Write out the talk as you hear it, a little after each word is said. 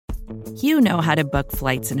You know how to book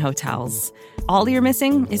flights and hotels. All you're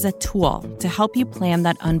missing is a tool to help you plan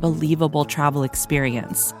that unbelievable travel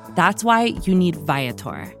experience. That's why you need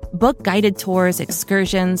Viator. Book guided tours,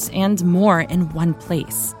 excursions, and more in one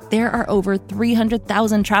place. There are over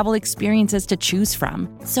 300,000 travel experiences to choose from,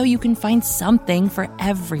 so you can find something for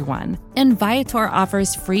everyone. And Viator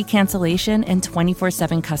offers free cancellation and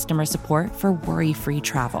 24/7 customer support for worry-free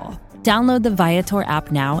travel. Download the Viator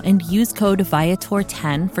app now and use code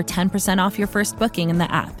Viator10 for 10% off your first booking in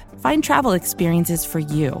the app. Find travel experiences for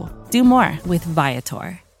you. Do more with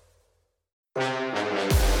Viator.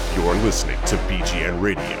 You're listening to BGN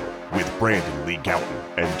Radio with Brandon Lee Gowton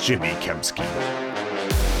and Jimmy Kempski.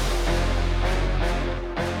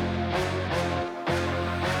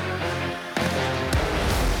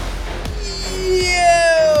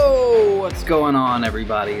 Yo! What's going on,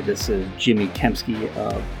 everybody? This is Jimmy Kempski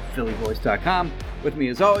of PhillyVoice.com. With me,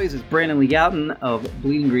 as always, is Brandon Lee Gowton of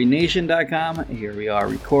BleedingGreenNation.com. Here we are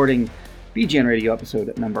recording BGN Radio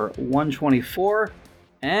episode number 124,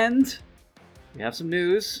 and we have some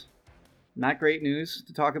news. Not great news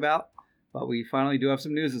to talk about, but we finally do have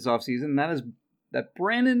some news this offseason, and that is that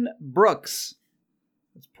Brandon Brooks,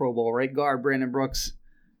 that's Pro Bowl right guard Brandon Brooks,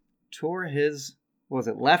 tore his,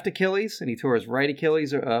 left Achilles, and he tore his right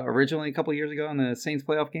Achilles originally a couple years ago in the Saints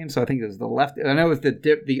playoff game, so I think it was the left, I know it was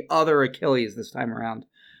the other Achilles this time around,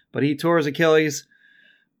 but he tore his Achilles.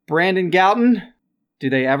 Brandon Gowton, do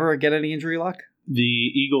they ever get any injury luck? The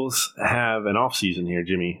Eagles have an off-season here,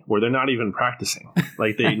 Jimmy, where they're not even practicing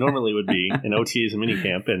like they normally would be in OTAs and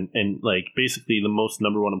minicamp. And like basically the most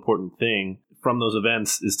number one important thing from those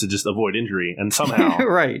events is to just avoid injury. And somehow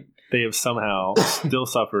right. They have somehow still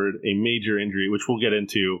suffered a major injury, which we'll get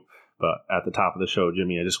into. But at the top of the show,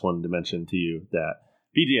 Jimmy, I just wanted to mention to you that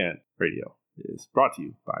BGN Radio is brought to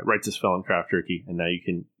you by Righteous Felon Craft Jerky. And now you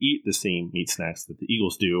can eat the same meat snacks that the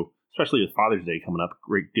Eagles do, especially with Father's Day coming up.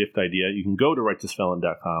 Great gift idea. You can go to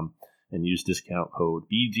righteousfelon.com and use discount code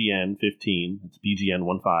BGN15, it's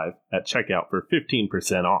BGN15, at checkout for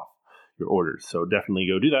 15% off your orders. So definitely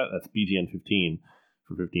go do that. That's BGN15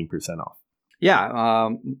 for 15% off. Yeah,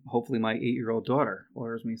 hopefully my 8-year-old daughter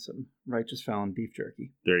orders me some Righteous Felon beef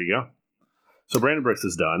jerky. There you go. So Brandon Brooks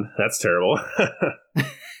is done. That's terrible.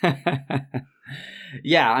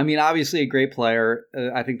 Yeah, I mean, obviously a great player.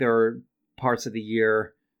 I think there were parts of the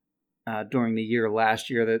year during the year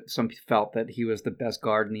last year that some people felt that he was the best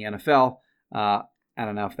guard in the NFL. I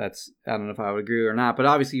don't know if I would agree or not, but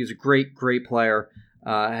obviously he was a great player.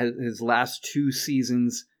 His last 2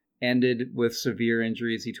 seasons ended with severe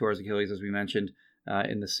injuries. He tore his Achilles, as we mentioned,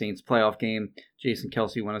 in the Saints playoff game. Jason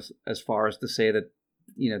Kelce went as far as to say that,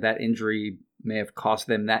 that injury may have cost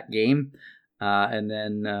them that game. And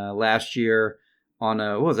then last year on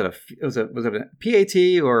was it a PAT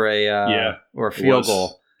or a field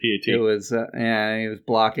goal? PAT. It was he was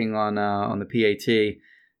blocking on the PAT,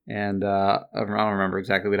 and I don't remember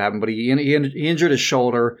exactly what happened, but he injured his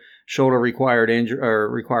shoulder. Shoulder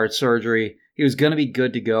required surgery. He was going to be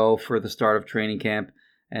good to go for the start of training camp,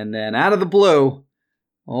 and then out of the blue,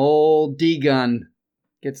 old D-Gun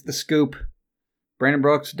gets the scoop. Brandon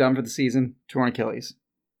Brooks done for the season, torn Achilles.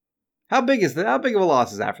 How big of a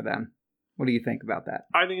loss is that for them? What do you think about that?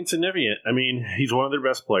 I think it's significant. I mean, he's one of their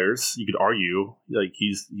best players. You could argue like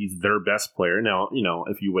he's their best player. Now,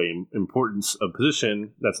 if you weigh importance of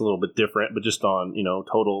position, that's a little bit different. But just on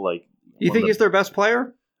total, like, you think he's their best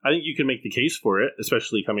player? I think you can make the case for it,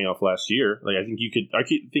 especially coming off last year. Like, I think you could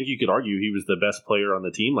argue he was the best player on the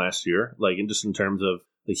team last year. Like, and just in terms of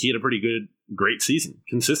like he had a great season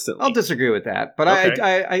consistently. I'll disagree with that, but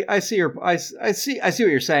okay. I see what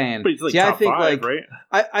you're saying. But he's like top five, right?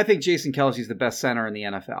 I think Jason Kelce's the best center in the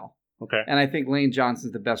NFL. Okay, and I think Lane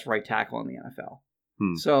Johnson's the best right tackle in the NFL.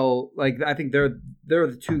 So, like, I think they're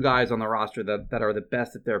the 2 guys on the roster that are the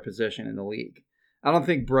best at their position in the league. I don't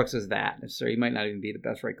think Brooks is that necessarily. He might not even be the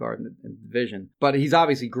best right guard in the division, but he's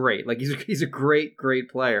obviously great. Like, he's a great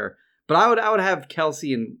player. But I would have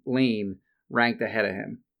Kelce and Lane ranked ahead of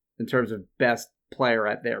him in terms of best player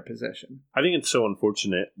at their position. I think it's so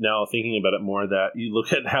unfortunate now thinking about it more that you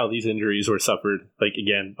look at how these injuries were suffered, like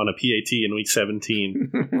again on a PAT in week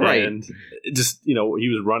 17. Right. And just, he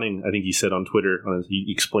was running, I think he said on Twitter, he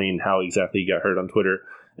explained how exactly he got hurt on Twitter,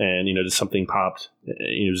 and, just something popped,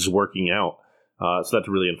 he was just working out. So that's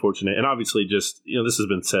really unfortunate. And obviously just, this has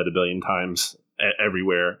been said a billion times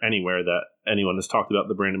everywhere, anywhere that anyone has talked about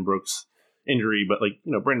the Brandon Brooks injury, but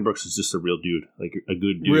Brandon Brooks is just a real dude, like a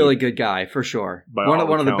good dude, really good guy for sure. One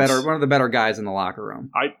of the better guys in the locker room.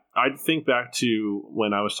 I think back to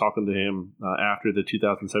when I was talking to him after the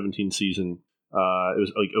 2017 season. It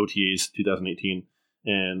was like OTAs 2018,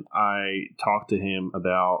 and I talked to him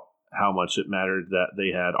about how much it mattered that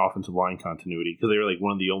they had offensive line continuity, because they were like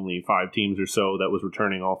one of the only 5 teams or so that was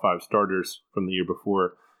returning all 5 starters from the year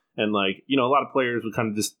before. And like, a lot of players would kind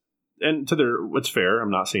of just, and to their, what's fair, I'm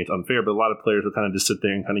not saying it's unfair, but a lot of players would kind of just sit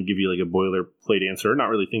there and kind of give you like a boilerplate answer, not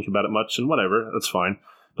really think about it much, and whatever, that's fine.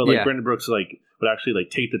 But like Brandon Brooks like would actually like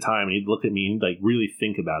take the time, and he'd look at me and like really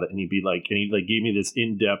think about it, and he'd be like, and he'd like give me this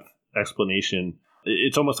in-depth explanation.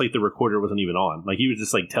 It's almost like the recorder wasn't even on. Like he was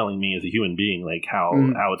just like telling me as a human being like how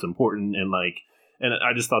it's important, and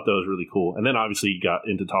I just thought that was really cool. And then obviously he got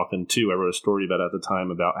into talking too. I wrote a story about it at the time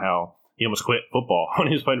about how he almost quit football when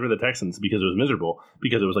he was playing for the Texans because it was miserable,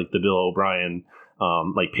 because it was like the Bill O'Brien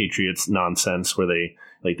like Patriots nonsense where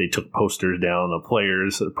they took posters down of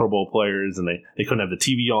players, Pro Bowl players, and they couldn't have the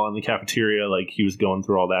TV on in the cafeteria. Like he was going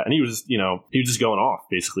through all that, and he was just going off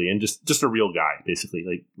basically, and just a real guy basically.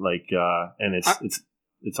 And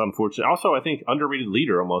it's unfortunate. Also, I think underrated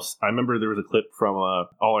leader almost. I remember there was a clip from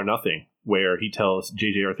All or Nothing where he tells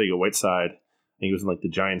JJ Arcega-Whiteside, and he was in like the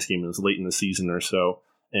Giants game, it was late in the season or so.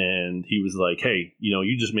 And he was like, hey,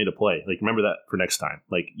 you just made a play. Like, remember that for next time.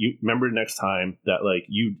 Like, you remember next time that, like,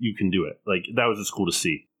 you can do it. Like, that was just cool to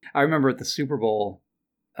see. I remember at the Super Bowl,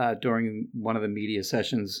 during one of the media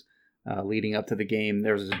sessions leading up to the game,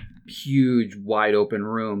 there was a huge, wide open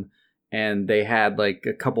room. And they had, like,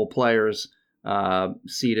 a couple players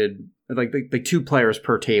seated, like 2 players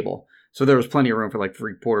per table. So there was plenty of room for, like,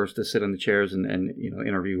 reporters to sit in the chairs and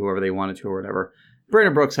interview whoever they wanted to or whatever.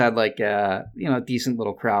 Brandon Brooks had like a decent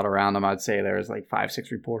little crowd around him. I'd say there was like 5-6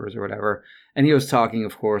 reporters or whatever. And he was talking,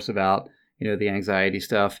 of course, about, the anxiety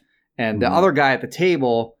stuff. And the other guy at the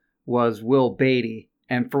table was Will Beatty.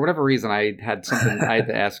 And for whatever reason, I had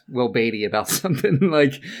to ask Will Beatty about something.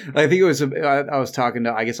 Like, I think it was, I was talking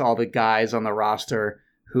to, I guess, all the guys on the roster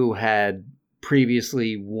who had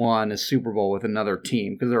previously won a Super Bowl with another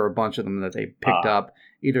team, because there were a bunch of them that they picked up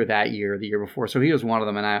either that year or the year before. So he was one of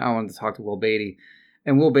them. And I wanted to talk to Will Beatty.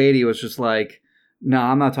 And Will Beatty was just like, "No,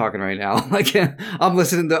 I'm not talking right now. Like, I'm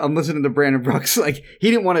listening to Brandon Brooks." Like, he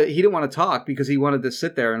didn't want to talk because he wanted to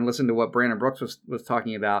sit there and listen to what Brandon Brooks was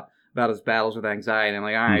talking about his battles with anxiety. I'm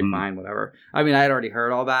like, all right, fine, whatever. I mean, I had already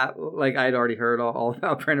heard all that. Like, I had already heard all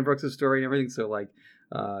about Brandon Brooks' story and everything. So, like,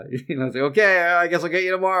 it's like, okay, I guess I'll get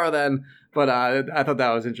you tomorrow then. But I thought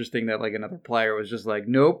that was interesting that like another player was just like,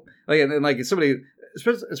 nope. Like, and then like somebody,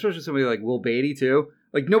 especially somebody like Will Beatty too.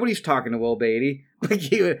 Like, nobody's talking to Will Beatty.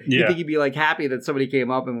 Like, you think he'd be like happy that somebody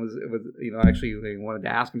came up and was actually they wanted to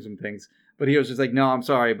ask him some things. But he was just like, no, I'm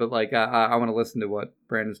sorry, but like I want to listen to what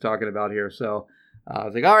Brandon's talking about here. So I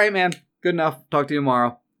was like, all right, man, good enough. Talk to you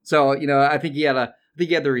tomorrow. So I think he had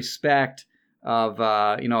the respect of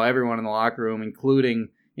everyone in the locker room, including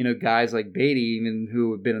guys like Beatty, even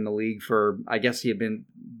who had been in the league for, I guess he had been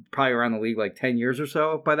probably around the league like 10 years or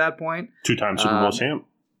so by that point. 2-time Super Bowl champ.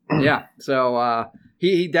 Yeah. So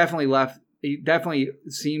he definitely left. He definitely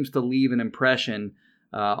seems to leave an impression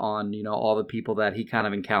on all the people that he kind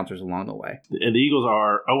of encounters along the way. And the Eagles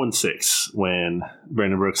are 0-6 when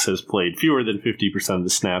Brandon Brooks has played fewer than 50% of the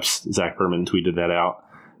snaps. Zach Berman tweeted that out.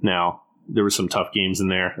 Now, there were some tough games in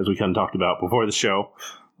there, as we kind of talked about before the show.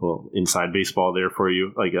 Well, inside baseball there for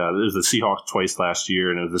you. Like, there was the Seahawks twice last year,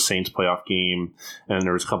 and it was the Saints playoff game. And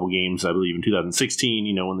there was a couple games, I believe, in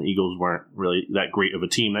 2016, when the Eagles weren't really that great of a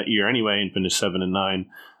team that year anyway and finished 7-9.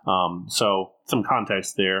 So some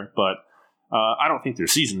context there. But I don't think their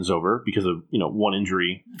season is over because of, one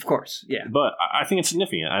injury. Of course, yeah. But I think it's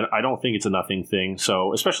significant. I don't think it's a nothing thing.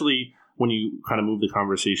 So especially when you kind of move the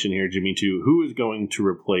conversation here, Jimmy, to who is going to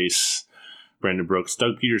replace Brandon Brooks.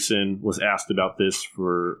 Doug Peterson was asked about this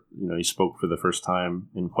for, he spoke for the first time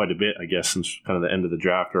in quite a bit, I guess, since kind of the end of the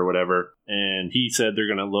draft or whatever. And he said they're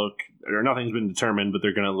going to look, or nothing's been determined, but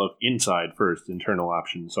they're going to look inside first, internal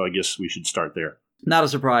options. So I guess we should start there. Not a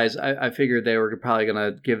surprise. I figured they were probably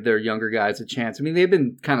going to give their younger guys a chance. I mean, they've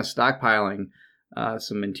been kind of stockpiling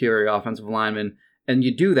some interior offensive linemen. And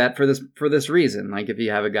you do that for this reason. Like, if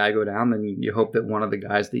you have a guy go down, then you hope that one of the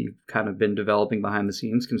guys that you've kind of been developing behind the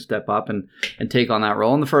scenes can step up and take on that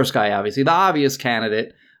role. And the first guy, obviously, the obvious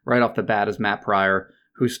candidate right off the bat is Matt Pryor,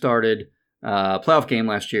 who started a playoff game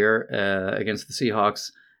last year against the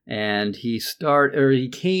Seahawks. And he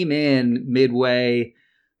came in midway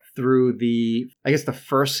through the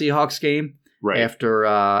first Seahawks game, right after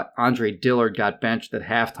Andre Dillard got benched at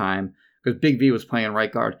halftime because Big V was playing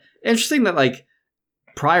right guard. Interesting that, like,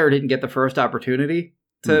 Pryor didn't get the first opportunity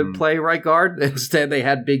to play right guard. Instead, they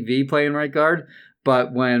had Big V playing right guard.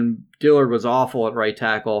 But when Dillard was awful at right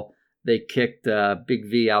tackle, they kicked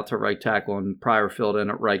Big V out to right tackle, and Pryor filled in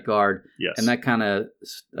at right guard. Yes. And that kind of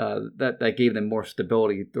that gave them more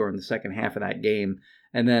stability during the second half of that game.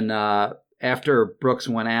 And then after Brooks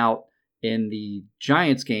went out, in the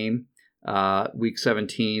Giants game, week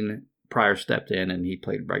 17, Pryor stepped in and he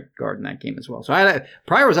played right guard in that game as well. So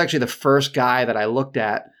Pryor was actually the first guy that I looked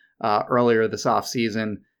at earlier this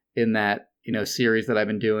offseason in that series that I've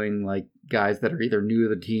been doing, like guys that are either new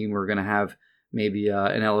to the team or going to have maybe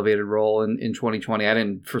an elevated role in 2020. I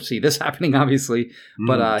didn't foresee this happening, obviously,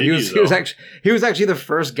 but he was actually the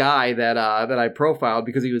first guy that I profiled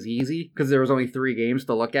because he was easy, because there was only 3 games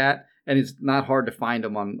to look at, and it's not hard to find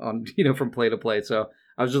him on from play to play. So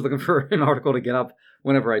I was just looking for an article to get up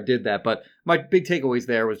whenever I did that. But my big takeaways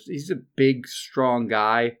there was he's a big, strong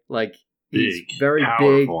guy. Like he's very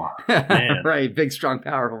powerful, big, man. Right? Big, strong,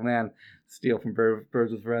 powerful man. Steal from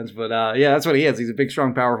Birds with Friends, but yeah, that's what he is. He's a big,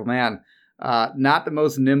 strong, powerful man. Not the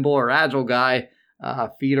most nimble or agile guy.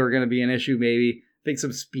 Feet are going to be an issue, maybe. I think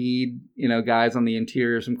some speed, guys on the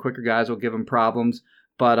interior, some quicker guys will give him problems.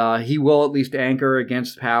 But he will at least anchor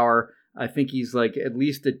against power. I think he's like at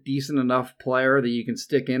least a decent enough player that you can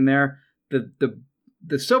stick in there.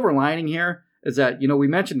 The silver lining here is that,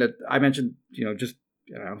 I mentioned just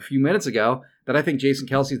a few minutes ago that I think Jason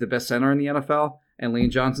Kelce's the best center in the NFL and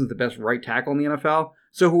Lane Johnson's the best right tackle in the NFL.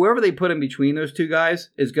 So whoever they put in between those two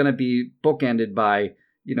guys is going to be bookended by,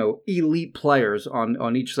 elite players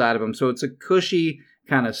on each side of them. So it's a cushy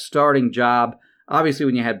kind of starting job. Obviously,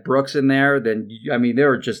 when you had Brooks in there, then, they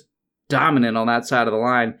were just dominant on that side of the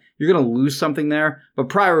line. You're going to lose something there. But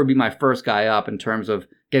Pryor would be my first guy up in terms of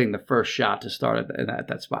getting the first shot to start at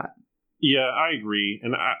that spot. Yeah, I agree.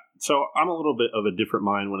 And so I'm a little bit of a different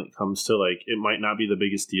mind when it comes to, like, it might not be the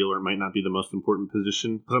biggest deal or it might not be the most important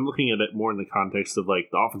position, because I'm looking at it more in the context of, like,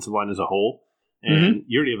 the offensive line as a whole. And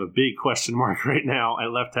you already have a big question mark right now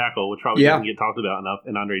at left tackle, which probably doesn't get talked about enough,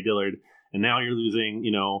 in Andre Dillard. And now you're losing,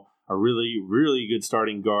 a really, really good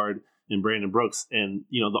starting guard in Brandon Brooks. And,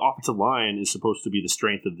 the offensive line is supposed to be the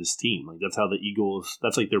strength of this team. Like, that's how the Eagles,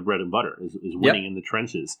 that's like their bread and butter, is winning in the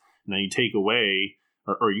trenches. Now you take away,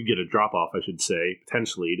 or you get a drop-off, I should say,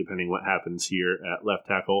 potentially, depending what happens here at left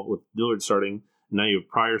tackle with Dillard starting. Now you have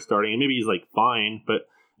Pryor starting, and maybe he's, like, fine, but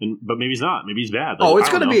maybe he's not. Maybe he's bad. Like, it's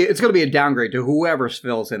going to be a downgrade to whoever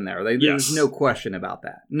fills in there. There's no question about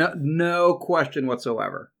that. No question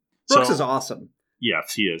whatsoever. Brooks is awesome.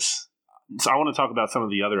 Yes, he is. So I want to talk about some of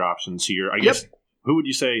the other options here. I guess, who would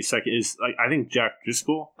you say second is? Like, I think Jack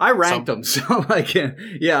Driscoll. I ranked him, so I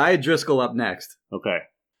had Driscoll up next. Okay.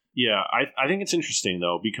 Yeah, I think it's interesting,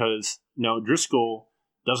 though, because Driscoll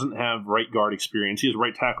doesn't have right guard experience. He has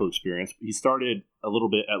right tackle experience. He started a little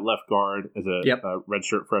bit at left guard as a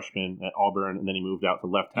redshirt freshman at Auburn, and then he moved out to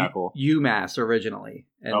left tackle. UMass originally.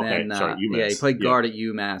 And UMass. Yeah, he played guard at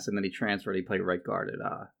UMass, and then he transferred. He played right guard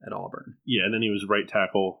at Auburn. Yeah, and then he was right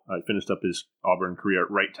tackle. Finished up his Auburn career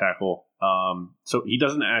at right tackle. So he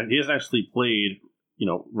hasn't actually played,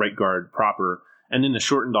 right guard proper. And in the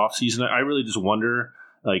shortened off season, I really just wonder,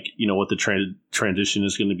 like, what the transition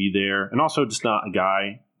is going to be there. And also just not a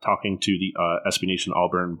guy, talking to the SB Nation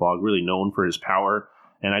Auburn blog, really known for his power.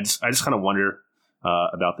 And I just kind of wonder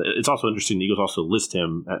about that. It's also interesting, the Eagles also list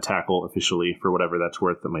him at tackle officially, for whatever that's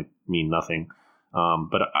worth. That might mean nothing.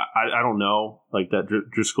 But I don't know, like, that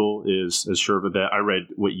Driscoll is as sure of a bet. I read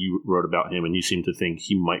what you wrote about him, and you seem to think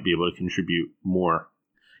he might be able to contribute more.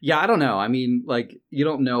 Yeah, I don't know. I mean, like, you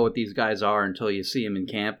don't know what these guys are until you see them in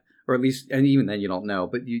camp. Or at least, and even then you don't know,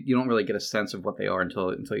 but you don't really get a sense of what they are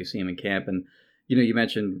until you see him in camp. And, you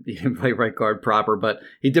mentioned he didn't play right guard proper, but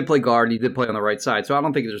he did play guard and he did play on the right side. So I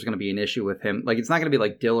don't think there's going to be an issue with him. Like, it's not going to be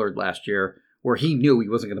like Dillard last year, where he knew he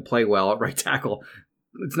wasn't going to play well at right tackle.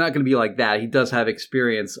 It's not going to be like that. He does have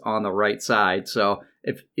experience on the right side. So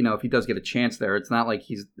if he does get a chance there, it's not like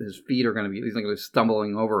he's not going to be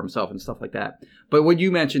stumbling over himself and stuff like that. But what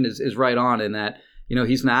you mentioned is right on, in that,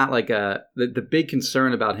 he's not like the big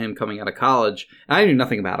concern about him coming out of college. And I knew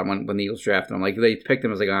nothing about him when the Eagles drafted him. Like, they picked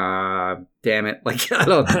him, I was like, damn it. Like, I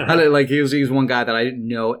don't like, he was one guy that I didn't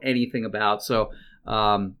know anything about. So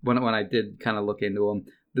when I did kind of look into him,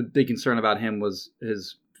 the big concern about him was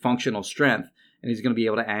his functional strength. And he's going to be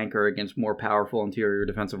able to anchor against more powerful interior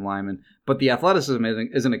defensive linemen. But the athleticism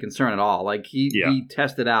isn't a concern at all. Like, he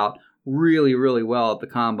tested out really, really well at the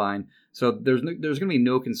combine. So there's going to be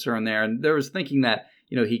no concern there. And there was thinking that,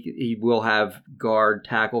 he will have guard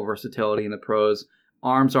tackle versatility in the pros.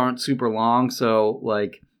 Arms aren't super long, so,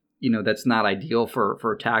 like, that's not ideal for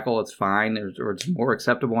a tackle. It's fine, or it's more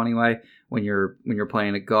acceptable anyway when you're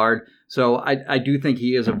playing at guard. So I do think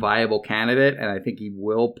he is a viable candidate, and I think he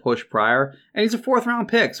will push Pryor. And he's a 4th round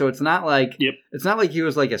pick, so it's not like it's not like he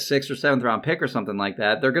was like a 6th or 7th round pick or something like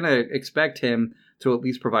that. They're going to expect him to at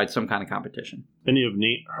least provide some kind of competition. Then you have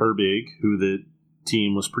Nate Herbig, who the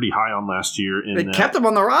team was pretty high on last year. They kept him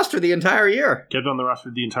on the roster the entire year. Kept on the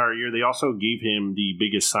roster the entire year. They also gave him the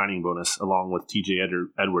biggest signing bonus along with TJ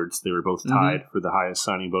Edwards. They were both tied for the highest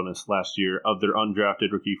signing bonus last year of their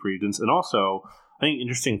undrafted rookie free agents. And also, I think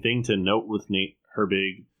interesting thing to note with Nate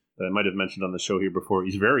Herbig that I might have mentioned on the show here before,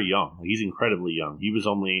 he's very young. He's incredibly young. He was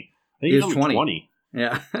only, I think he was only 20.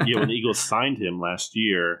 Yeah. Yeah, when the Eagles signed him last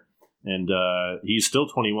year. And he's still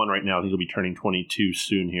 21 right now. I think he'll be turning 22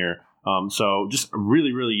 soon here. So just a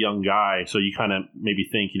really, really young guy. So you kind of maybe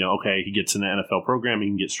think, okay, he gets in the NFL program, he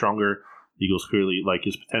can get stronger. The Eagles clearly like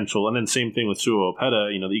his potential. And then same thing with Sua Opeta.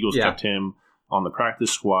 The Eagles kept him on the practice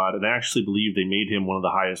squad, and I actually believe they made him one of the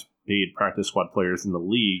highest paid practice squad players in the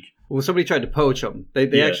league. Well, somebody tried to poach him.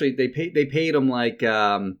 They actually paid him like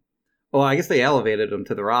I guess they elevated him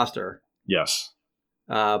to the roster. Yes.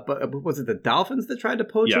 But was it the Dolphins that tried to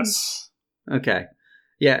poach him? Yes. Okay.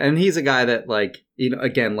 Yeah, and he's a guy that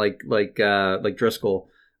again, like Driscoll,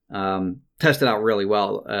 tested out really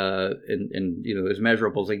well in his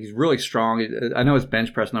measurables. Like he's really strong. I know his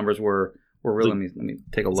bench press numbers were really. Let me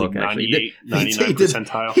take a look. Like actually, 99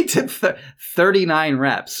 percentile. He did 39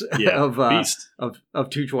 reps of beast. of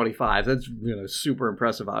 225. That's super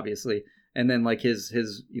impressive, obviously. And then like his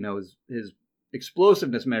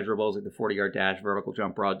explosiveness measurables, like the 40-yard dash, vertical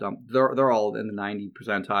jump, broad jump, they're all in the 90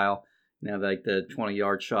 percentile. Like the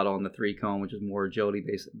 20-yard shuttle and the 3-cone, which is more agility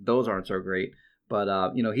based, those aren't so great.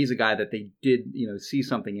 But he's a guy that they did see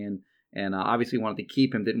something in, and obviously wanted to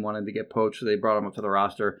keep him. Didn't want him to get poached, so they brought him up to the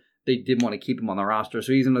roster. They did want to keep him on the roster,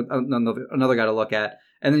 so he's another guy to look at.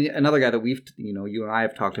 And then another guy that we've you and I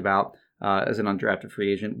have talked about as an undrafted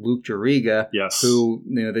free agent, Luke Juriga. Yes. Who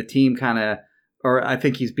the team kind of, or I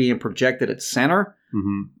think he's being projected at center,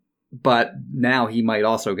 but now he might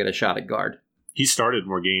also get a shot at guard. He started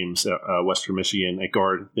more games at Western Michigan at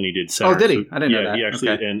guard than he did center. Oh, did he? I didn't know that. He actually,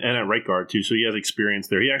 and at right guard too. So he has experience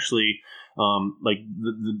there. He actually,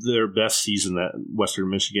 their best season that Western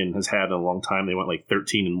Michigan has had in a long time. They went like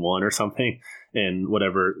 13-1 or something in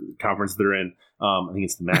whatever conference they're in. I think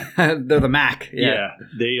it's the MAC. They're the MAC. Yeah.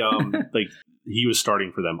 They he was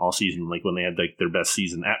starting for them all season, like when they had like their best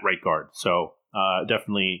season at right guard. So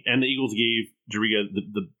definitely, and the Eagles gave Juriga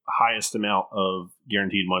the highest amount of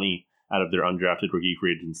guaranteed money out of their undrafted rookie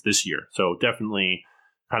free agents this year. So definitely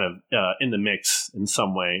kind of in the mix in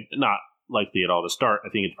some way. Not likely at all to start. I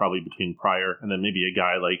think it's probably between Pryor and then maybe a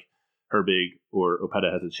guy like Herbig or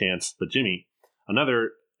Opeta has a chance. But Jimmy,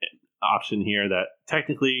 another option here that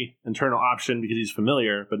technically internal option because he's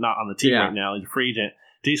familiar, but not on the team right now. He's a free agent,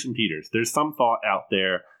 Jason Peters. There's some thought out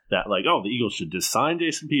there that the Eagles should just sign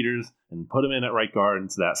Jason Peters and put him in at right guard. And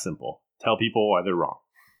it's that simple. Tell people why they're wrong.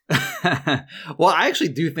 Well, I actually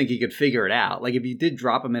do think he could figure it out. Like if you did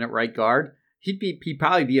drop him in at right guard, he'd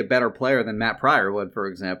probably be a better player than Matt Pryor would, for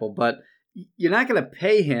example. But you're not going to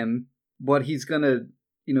pay him what he's going to,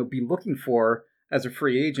 be looking for as a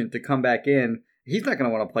free agent to come back in. He's not going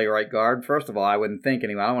to want to play right guard. First of all, I wouldn't think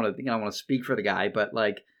anyway. I don't want to speak for the guy, but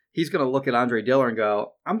he's going to look at Andre Dillard and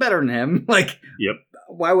go, "I'm better than him." Yep.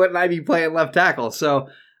 Why wouldn't I be playing left tackle? So.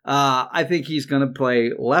 I think he's going to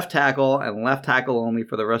play left tackle and left tackle only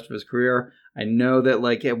for the rest of his career. I know that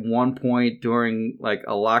at one point during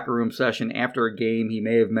a locker room session after a game, he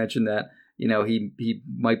may have mentioned that, he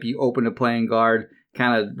might be open to playing guard,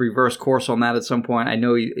 kind of reverse course on that at some point. I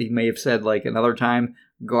know he may have said another time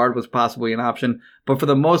guard was possibly an option, but for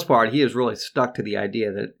the most part, he has really stuck to the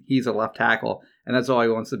idea that he's a left tackle and that's all he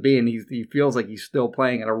wants to be. And he feels like he's still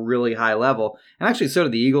playing at a really high level. And actually so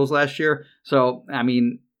did the Eagles last year. So,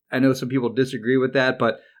 I know some people disagree with that,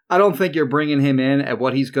 but I don't think you're bringing him in at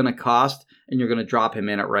what he's going to cost and you're going to drop him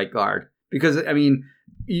in at right guard. Because,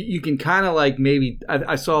 you can kind of maybe,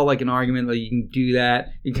 I saw an argument that you can do that.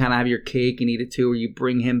 You kind of have your cake and eat it too, where you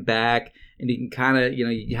bring him back and you can kind of,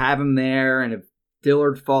 you have him there. And if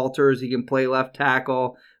Dillard falters, he can play left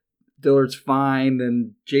tackle. Dillard's fine.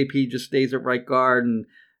 Then JP just stays at right guard and,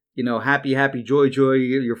 happy, joy,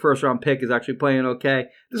 your first round pick is actually playing okay. It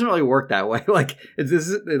doesn't really work that way.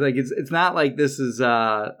 It's not like this is,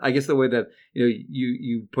 I guess the way that,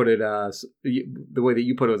 you put it, the way that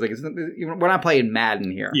you put it was we're not playing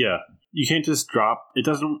Madden here. Yeah. You can't just drop.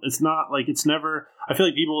 It's not it's never, I feel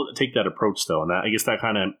like people take that approach though. And I guess that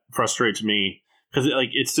kind of frustrates me because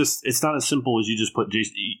it's not as simple as you just put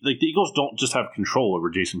Jason, the Eagles don't just have control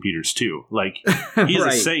over Jason Peters too. He has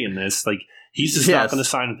a say in this. He's just not going to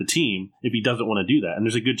sign with the team if he doesn't want to do that. And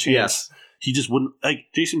there's a good chance he just wouldn't.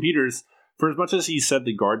 Jason Peters, for as much as he said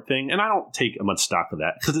the guard thing, and I don't take much stock of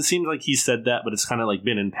that because it seems like he said that, but it's kind of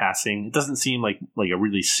been in passing. It doesn't seem like a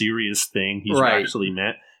really serious thing he's actually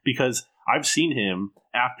meant because I've seen him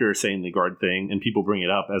after saying the guard thing, and people bring it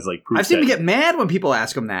up as like proof. I've seen him get mad when people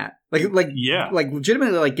ask him that. Like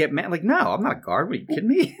legitimately like get mad. Like, no, I'm not a guard. Are you kidding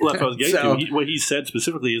me? Well, that's what I was getting to. What he said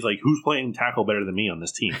specifically is like, who's playing tackle better than me on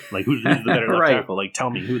this team? Like, who's the better left tackle? Like, tell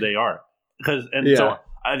me who they are. So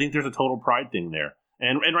I think there's a total pride thing there,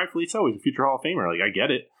 and rightfully so. He's a future Hall of Famer. Like, I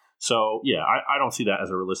get it. So yeah, I don't see that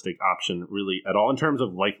as a realistic option really at all in terms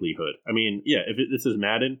of likelihood. I mean, yeah, if this is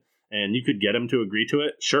Madden and you could get him to agree to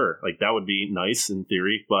it, sure, like that would be nice in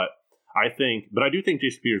theory. But I do think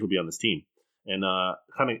Jason Peters will be on this team. And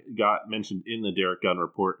kind of got mentioned in the Derek Gunn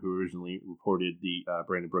report, who originally reported the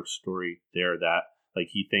Brandon Brooks story there, that like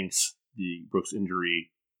he thinks the Brooks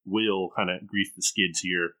injury will kind of grease the skids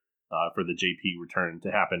here for the JP return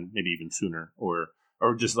to happen, maybe even sooner, or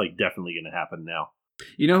just like definitely going to happen now.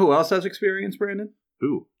 You know who else has experience, Brandon?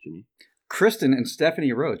 Who, Jimmy? Kristen and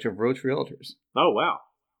Stephanie Roach of Roach Realtors. Oh, wow.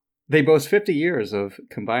 They boast 50 years of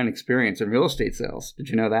combined experience in real estate sales. Did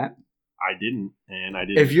you know that? I didn't, and I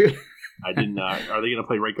didn't. I didn't. Are they going to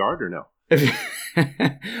play right guard or no?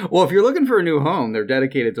 Well, if you're looking for a new home, they're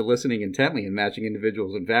dedicated to listening intently and matching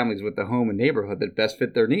individuals and families with the home and neighborhood that best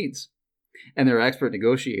fit their needs. And they're expert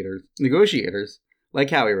negotiators like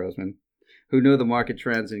Howie Roseman, who know the market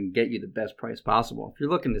trends and get you the best price possible. If you're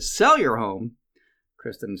looking to sell your home,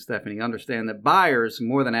 Kristen and Stephanie understand that buyers,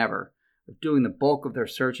 more than ever, are doing the bulk of their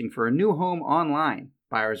searching for a new home online.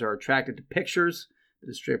 Buyers are attracted to pictures,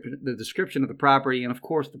 the description of the property, and of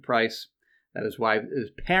course the price. That is why it is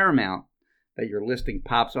paramount that your listing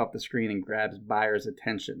pops off the screen and grabs buyers'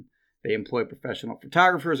 attention. They employ professional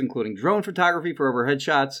photographers, including drone photography for overhead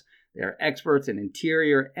shots. They are experts in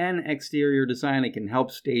interior and exterior design and can help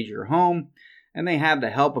stage your home. And they have the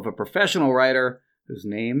help of a professional writer whose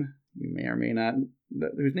name may or may not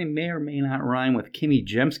rhyme with Kimmy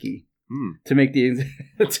Jemski. To make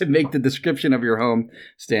the description of your home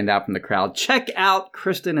stand out from the crowd. Check out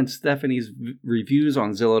Kristen and Stephanie's reviews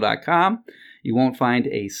on Zillow.com. You won't find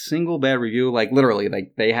a single bad review. Like literally,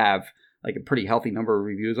 like they have like a pretty healthy number of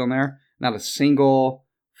reviews on there. Not a single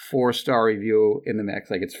 4-star review in the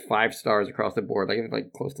mix. Like it's 5 stars across the board.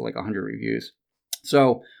 Like close to like 100 reviews.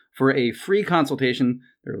 So for a free consultation,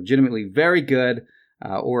 they're legitimately very good,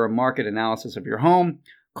 or a market analysis of your home,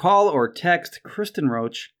 call or text Kristen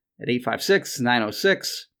Roach at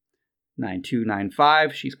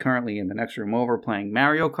 856-906-9295. She's currently in the next room over playing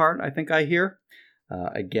Mario Kart, I think I hear.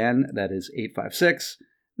 Again, that is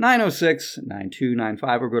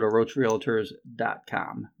 856-906-9295, or go to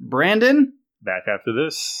roachrealtors.com. Brandon? Back after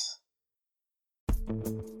this.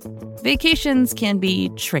 Vacations can be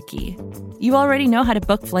tricky. You already know how to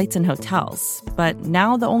book flights and hotels, but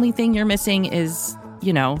now the only thing you're missing is,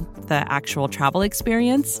 the actual travel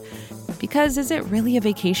experience. Because is it really a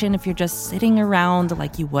vacation if you're just sitting around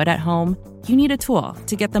like you would at home? You need a tool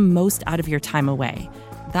to get the most out of your time away.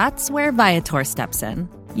 That's where Viator steps in.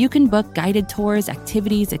 You can book guided tours,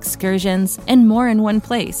 activities, excursions, and more in one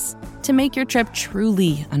place to make your trip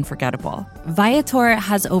truly unforgettable. Viator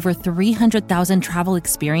has over 300,000 travel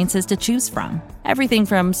experiences to choose from. Everything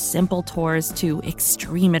from simple tours to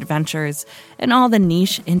extreme adventures and all the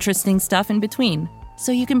niche, interesting stuff in between.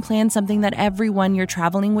 So you can plan something that everyone you're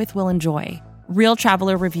traveling with will enjoy. Real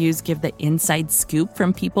traveler reviews give the inside scoop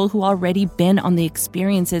from people who already been on the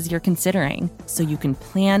experiences you're considering, so you can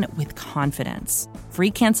plan with confidence. Free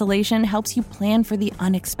cancellation helps you plan for the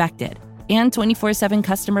unexpected. And 24/7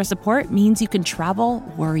 customer support means you can travel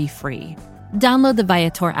worry-free. Download the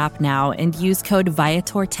Viator app now and use code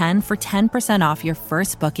Viator10 for 10% off your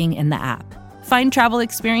first booking in the app. Find travel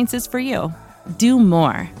experiences for you. Do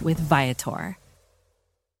more with Viator.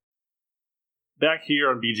 Back here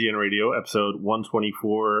on BGN Radio, episode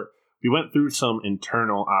 124, we went through some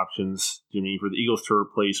internal options, Jimmy, for the Eagles to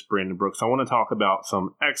replace Brandon Brooks. I want to talk about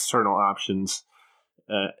some external options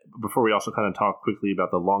before we also kind of talk quickly about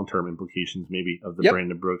the long-term implications maybe of the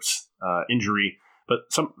Brandon Brooks injury.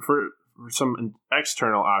 But for some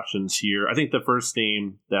external options here, I think the first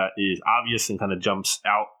name that is obvious and kind of jumps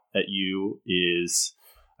out at you is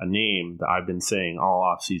a name that I've been saying all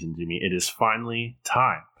offseason, Jimmy. It is finally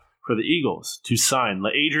time for the Eagles to sign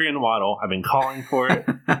Adrian Waddle. I've been calling for it.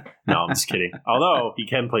 No, I'm just kidding. Although he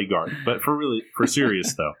can play guard, but for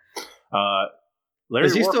serious though. Larry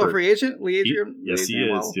is he Warford, still a free agent? Yes, he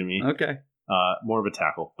is, Jimmy. Okay. More of a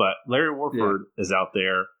tackle, but Larry Warford is out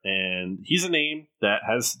there, and he's a name that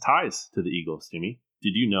has ties to the Eagles, Jimmy.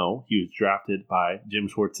 Did you know he was drafted by Jim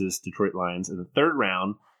Schwartz's Detroit Lions in the 3rd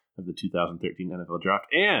round of the 2013 NFL Draft,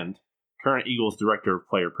 and current Eagles Director of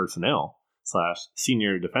Player Personnel /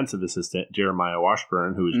 senior defensive assistant Jeremiah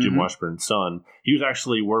Washburn, who is Jim Washburn's son. He was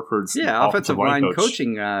actually Warford's offensive line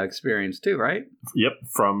coaching experience too, right? Yep,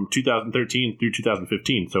 from 2013 through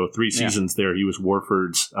 2015. So 3 seasons there. He was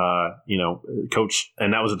Warford's coach,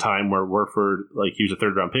 and that was a time where Warford, like, he was a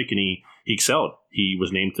 3rd round pick, and he excelled. He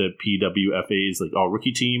was named to PWFA's like all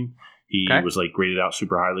rookie team. He was like graded out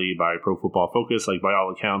super highly by Pro Football Focus. Like, by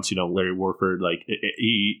all accounts, Larry Warford, like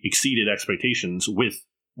he exceeded expectations with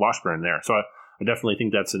Washburn there. So I definitely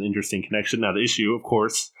think that's an interesting connection. Now, the issue, of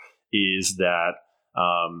course, is that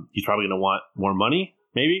he's probably going to want more money,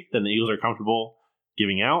 maybe, than the Eagles are comfortable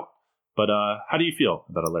giving out. But how do you feel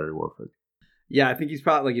about a Larry Warford? Yeah, I think he's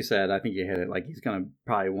probably, like you said, I think you hit it. Like, he's going to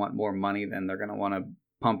probably want more money than they're going to want to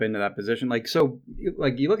pump into that position. Like, so,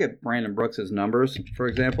 like, you look at Brandon Brooks' numbers, for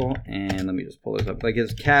example, and let me just pull this up. Like,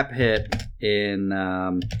 his cap hit in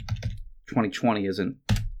 2020 isn't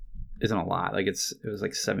a lot. Like, it was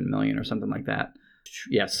like $7 million or something like that.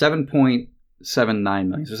 Yeah, 7.79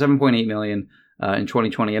 million. So 7.8 million in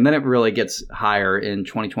 2020, and then it really gets higher in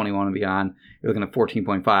 2021 and beyond. You're looking at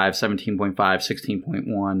 14.5, 17.5,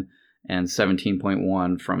 16.1, and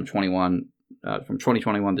 17.1 from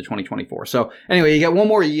 2021 to 2024. So anyway, you get one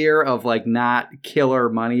more year of like not killer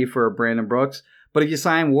money for Brandon Brooks. But if you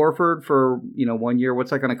sign Warford for 1 year, what's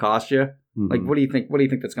that going to cost you? Like, what do you think? What do you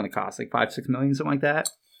think that's going to cost? Like $5-6 million, something like that.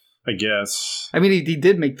 I guess. I mean, he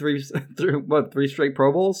did make three straight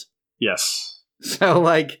Pro Bowls. Yes. So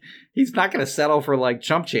like, he's not going to settle for like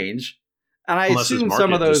chump change. And I assume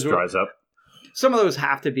some of those dries up. Some of those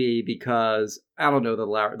have to be because I don't know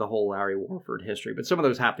the whole Larry Warford history, but some of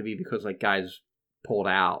those have to be because like guys pulled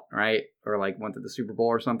out, right, or like went to the Super Bowl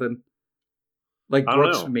or something. Like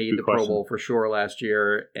Brooks made the Pro Bowl for sure last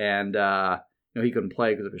year, and he couldn't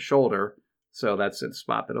play because of his shoulder, so that's a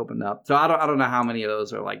spot that opened up. So I don't know how many of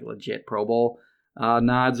those are like legit Pro Bowl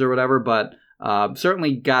nods or whatever, but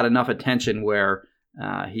certainly got enough attention where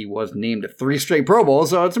he was named to 3 straight Pro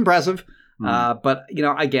Bowls, so it's impressive. But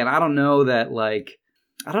again, I don't know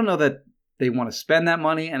that they want to spend that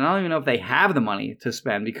money, and I don't even know if they have the money to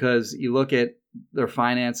spend, because you look at their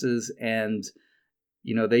finances and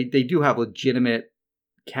they do have legitimate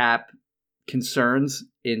cap concerns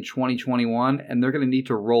in 2021, and they're going to need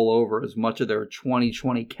to roll over as much of their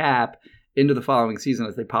 2020 cap into the following season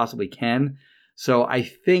as they possibly can. So I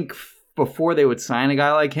think before they would sign a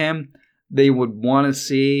guy like him, they would want to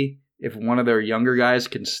see if one of their younger guys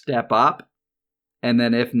can step up. And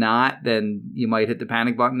then if not, then you might hit the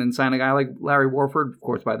panic button and sign a guy like Larry Warford. Of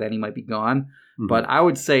course, by then he might be gone. Mm-hmm. But I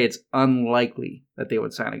would say it's unlikely that they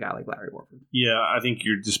would sign a guy like Larry Warford. Yeah, I think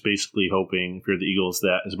you're just basically hoping, if you're the Eagles,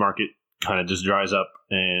 that his market kind of just dries up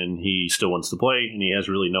and he still wants to play and he has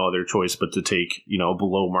really no other choice but to take, a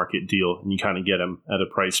below market deal, and you kind of get him at a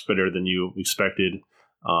price better than you expected.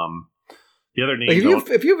 The other name, like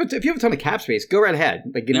if you have a ton of cap space, go right ahead.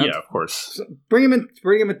 Like, yeah, of course, bring him in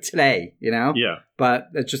today. Yeah, but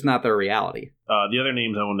that's just not their reality. The other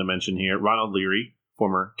names I wanted to mention here: Ronald Leary,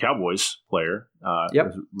 former Cowboys player.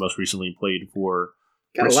 Most recently played for.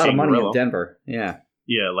 Got a lot of money in Denver. Yeah,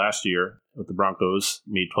 last year with the Broncos,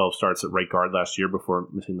 made 12 starts at right guard last year before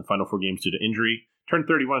missing the final 4 games due to injury. Turned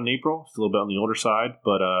 31 in April, still a little bit on the older side,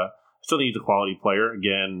 but still think he's a quality player.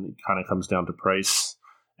 Again, it kind of comes down to price.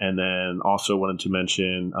 And then also wanted to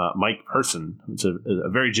mention Mike Person. It's a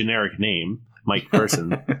very generic name, Mike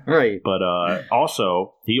Person. Right. But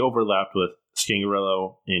also, he overlapped with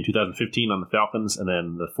Scangarello in 2015 on the Falcons and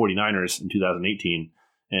then the 49ers in 2018.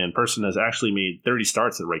 And Person has actually made 30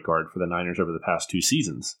 starts at right guard for the Niners over the past 2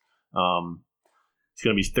 seasons. He's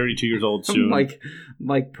going to be 32 years old soon.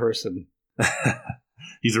 Mike Person.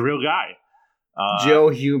 He's a real guy. Joe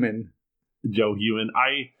Human.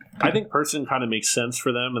 I think Person kind of makes sense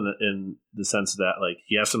for them in the sense that, like,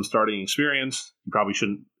 he has some starting experience. He probably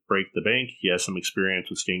shouldn't break the bank. He has some experience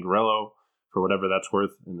with Scangarello for whatever that's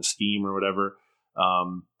worth in the scheme or whatever.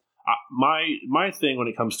 My thing when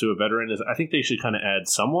it comes to a veteran is I think they should kind of add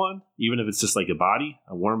someone, even if it's just like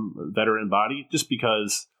a warm veteran body, just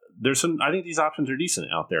because I think these options are decent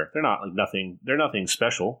out there. They're not like nothing. They're nothing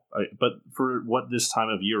special, but for what this time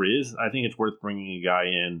of year is, I think it's worth bringing a guy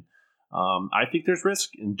in. I think there's risk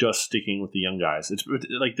in just sticking with the young guys. It's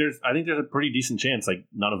like I think there's a pretty decent chance like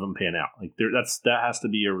none of them pan out. Like that has to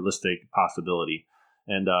be a realistic possibility.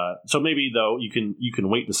 And so maybe though you can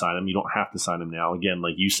wait to sign them. You don't have to sign them now. Again,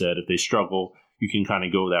 like you said, if they struggle, you can kind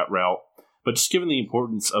of go that route. But just given the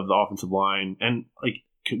importance of the offensive line and like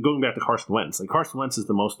going back to Carson Wentz, like Carson Wentz is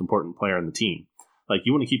the most important player on the team. Like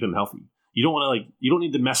you want to keep him healthy. You don't want to you don't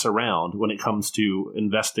need to mess around when it comes to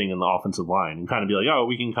investing in the offensive line and kind of be like, oh,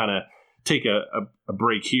 we can kind of take a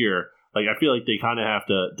break here. like I feel like they kind of have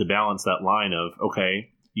to balance that line of, okay,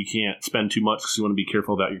 you can't spend too much because you want to be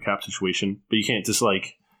careful about your cap situation, but you can't just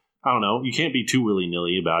like, I don't know, you can't be too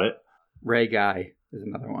willy-nilly about it. Ray Guy is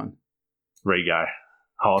another one. Ray Guy,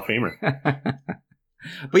 Hall of Famer.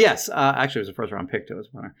 But yes, actually it was a first round pick to his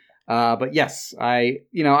winner. But yes, I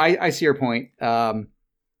see your point.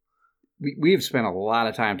 We've spent a lot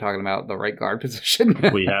of time talking about the right guard position.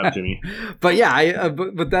 We have, Jimmy. But yeah,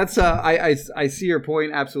 but that's I see your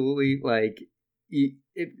point absolutely. Like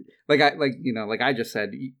I just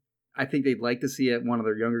said, I think they'd like to see one of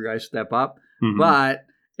their younger guys step up. Mm-hmm. But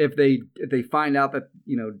if they find out that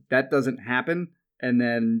that doesn't happen, and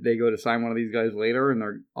then they go to sign one of these guys later and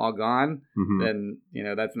they're all gone, mm-hmm. then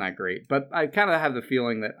that's not great. But I kind of have the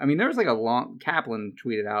feeling that there's like Kaplan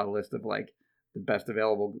tweeted out a list of like the best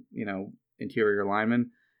available, interior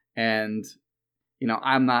linemen. And,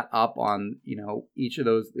 I'm not up on, each of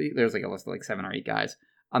those. There's like a list of like 7 or 8 guys.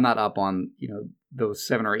 I'm not up on, those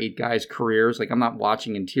 7 or 8 guys' careers. Like I'm not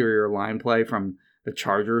watching interior line play from the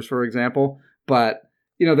Chargers, for example. But,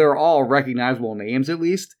 they're all recognizable names at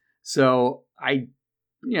least. So I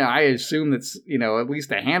assume that's, at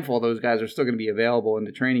least a handful of those guys are still going to be available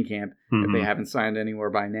into training camp mm-hmm. if they haven't signed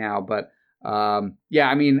anywhere by now. But,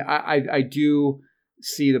 I do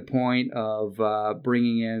see the point of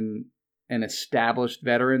bringing in an established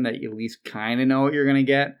veteran that you at least kind of know what you're going to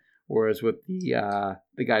get. Whereas with the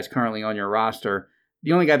guys currently on your roster,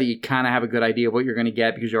 the only guy that you kind of have a good idea of what you're going to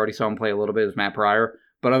get because you already saw him play a little bit is Matt Pryor.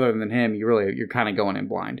 But other than him, you're kind of going in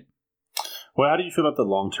blind. Well, how do you feel about the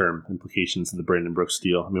long-term implications of the Brandon Brooks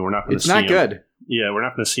deal? We're not going to see him. It's not good. Yeah, we're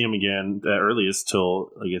not going to see him again at earliest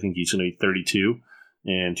till I think he's going to be 32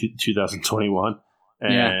 in 2021.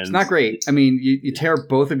 And yeah, it's not great. You tear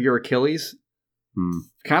both of your Achilles.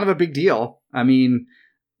 Kind of a big deal. He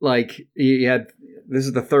had this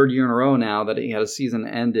is the 3rd year in a row now that he had a season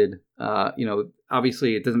ended.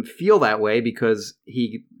 Obviously it doesn't feel that way because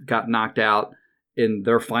he got knocked out in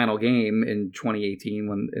their final game in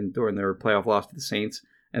 2018 during their playoff loss to the Saints,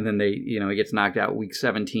 and then he gets knocked out week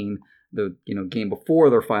 17, the game before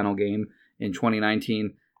their final game in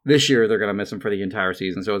 2019. This year they're going to miss him for the entire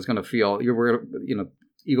season, so it's going to feel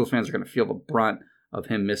Eagles fans are going to feel the brunt of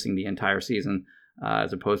him missing the entire season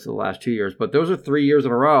as opposed to the last 2 years. But those are 3 years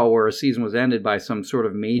in a row where a season was ended by some sort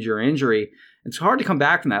of major injury. It's hard to come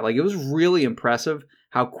back from that. Like it was really impressive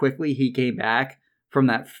how quickly he came back from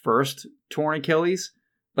that first torn Achilles.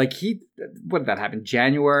 Like what did that happen?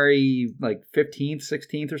 January 15th,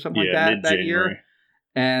 16th or something like that year.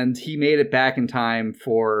 And he made it back in time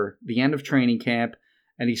for the end of training camp.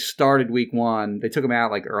 And he started week 1. They took him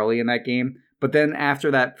out early in that game. But then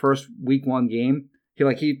after that first week 1 game,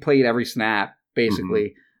 he played every snap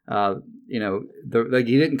basically. Mm-hmm.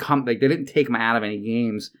 He didn't come. They didn't take him out of any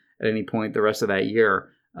games at any point the rest of that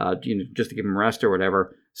year. Just to give him rest or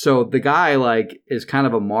whatever. So the guy is kind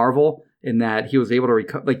of a marvel in that he was able to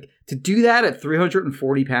recover. To do that at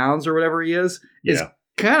 340 pounds or whatever he is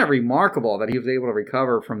kind of remarkable that he was able to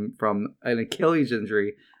recover from an Achilles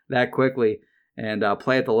injury that quickly and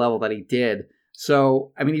play at the level that he did.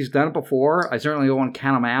 So he's done it before. I certainly don't want to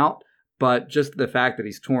count him out, but just the fact that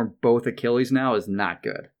he's torn both Achilles now is not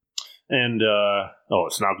good. And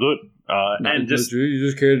it's not good. You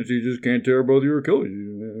just can't tear both your Achilles.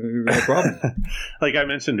 You got a problem. Like I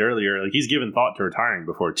mentioned earlier, he's given thought to retiring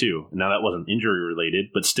before too. Now that wasn't injury related,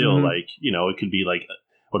 but still, mm-hmm. It could be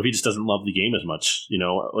what if he just doesn't love the game as much?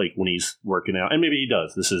 When he's working out, and maybe he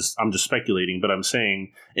does. I'm just speculating, but I'm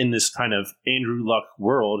saying in this kind of Andrew Luck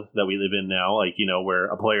world that we live in now, where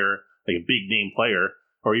a player, a big name player,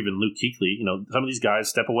 or even Luke Kuechly, some of these guys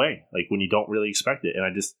step away, when you don't really expect it.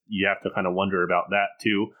 And you have to kind of wonder about that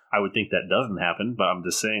too. I would think that doesn't happen, but I'm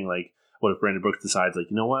just saying, what if Brandon Brooks decides, you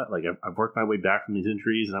know what, I've worked my way back from these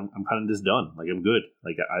injuries and I'm kind of just done. I'm good.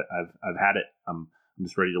 I've had it. I'm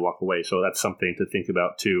just ready to walk away. So that's something to think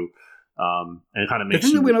about too. And it kind of makes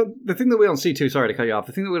the thing that we don't see too, sorry to cut you off.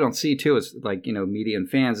 The thing that we don't see too is media and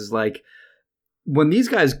fans is when these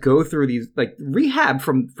guys go through these rehab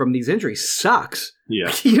from these injuries sucks.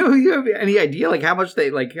 Yeah. You have any idea how much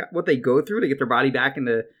they what they go through to get their body back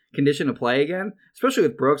into condition to play again? Especially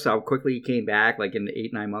with Brooks, how quickly he came back, in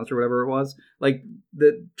 8-9 months or whatever it was.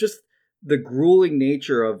 The grueling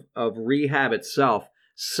nature of rehab itself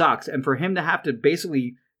sucks. And for him to have to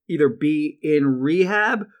basically either be in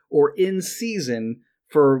rehab or in season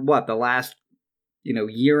for the last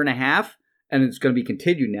year and a half. And it's going to be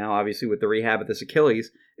continued now, obviously, with the rehab of this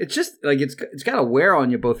Achilles. It's just it's got to wear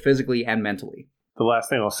on you both physically and mentally. The last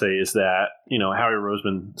thing I'll say is that, Howie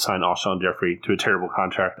Roseman signed Alshon Jeffrey to a terrible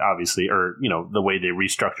contract, obviously, or, the way they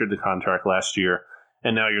restructured the contract last year.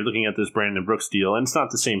 And now you're looking at this Brandon Brooks deal, and it's not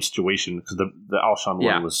the same situation because the Alshon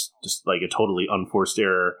one was just like a totally unforced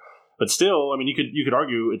error. But still, I mean, you could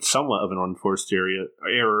argue it's somewhat of an unforced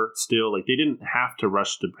error. Still, like they didn't have to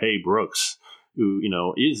rush to pay Brooks, who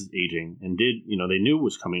is aging and they knew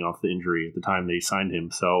was coming off the injury at the time they signed him.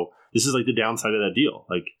 So this is like the downside of that deal.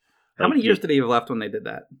 Like how many years did he have left when they did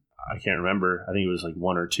that? I can't remember. I think it was like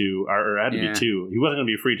 1 or 2, or it had to be 2. He wasn't going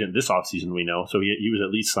to be a free agent this offseason, we know. So he was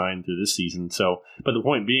at least signed through this season. So, but the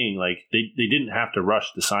point being, like they didn't have to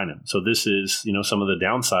rush to sign him. So this is, some of the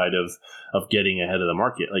downside of getting ahead of the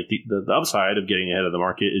market. Like the upside of getting ahead of the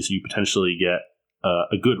market is you potentially get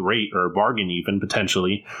a good rate or a bargain even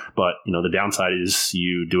potentially. But, the downside is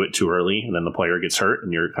you do it too early and then the player gets hurt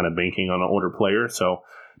and you're kind of banking on an older player. So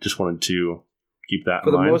just wanted to keep that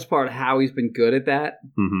in mind. For the most part, Howie's been good at that,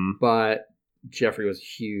 mm-hmm. but Jeffrey was a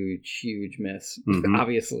huge miss, mm-hmm.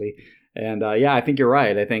 obviously. And I think you're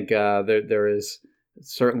right. I think there is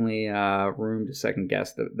certainly room to second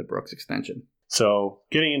guess the Brooks extension. So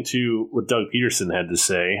getting into what Doug Peterson had to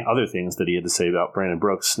say, other things that he had to say about Brandon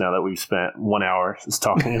Brooks, now that we've spent 1 hour just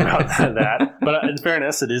talking about that. But in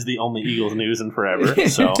fairness, it is the only Eagles news in forever.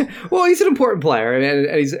 So well, he's an important player,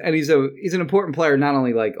 and he's an important player not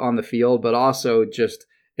only like on the field, but also just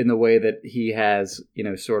in the way that he has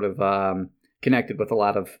sort of connected with a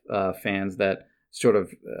lot of fans that sort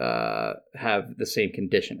of have the same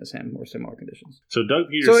condition as him or similar conditions. So Doug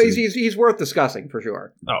Peterson... So he's worth discussing for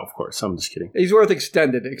sure. Oh, of course. I'm just kidding. He's worth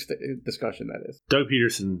extended discussion, that is. Doug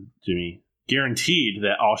Peterson, Jimmy, guaranteed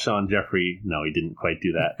that Alshon Jeffrey... No, he didn't quite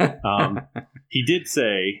do that. He did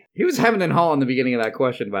say... He was hemming and hawing in the beginning of that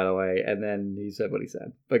question, by the way, and then he said what he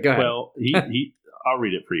said. But go ahead. Well, I'll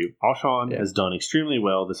read it for you. Alshon has done extremely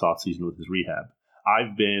well this offseason with his rehab.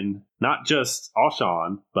 I've been, not just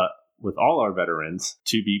Alshon, but with all our veterans,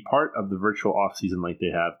 to be part of the virtual offseason like they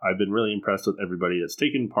have. I've been really impressed with everybody that's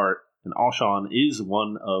taken part, and Alshon is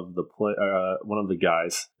one of the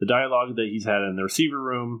guys. The dialogue that he's had in the receiver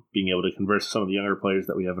room, being able to converse with some of the younger players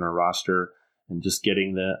that we have in our roster, and just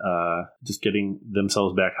getting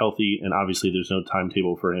themselves back healthy. And obviously, there's no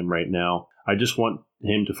timetable for him right now. I just want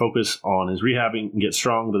him to focus on his rehabbing and get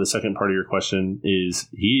strong. But the second part of your question is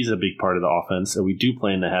he's a big part of the offense, and we do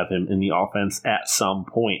plan to have him in the offense at some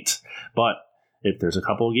point. But if there's a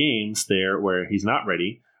couple of games there where he's not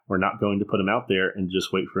ready, we're not going to put him out there and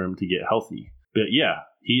just wait for him to get healthy. But yeah,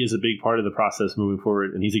 he is a big part of the process moving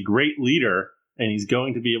forward, and he's a great leader, and he's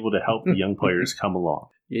going to be able to help the young players come along.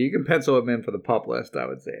 Yeah, you can pencil him in for the pup list, I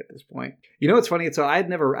would say, at this point. You know what's funny? So I had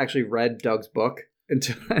never actually read Doug's book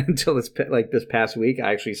until this past week.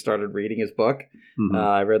 I actually started reading his book. Mm-hmm.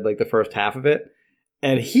 I read like the first half of it,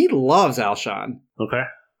 and he loves Alshon. Okay.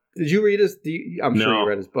 Did you read his? I'm sure you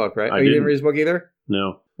read his book, right? You didn't read his book either?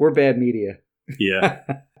 No. We're bad media. Yeah.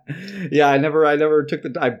 Yeah, I never took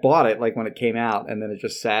I bought it like when it came out, and then it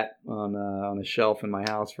just sat on a shelf in my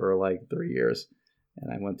house for like 3 years.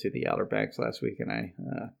 And I went to the Outer Banks last week, and I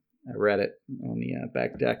read it on the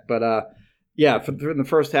back deck. But in the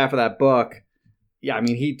first half of that book, yeah, I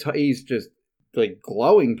mean he's just like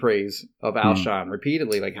glowing praise of Alshon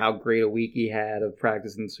repeatedly, like how great a week he had of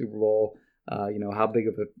practice in the Super Bowl. How big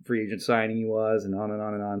of a free agent signing he was, and on and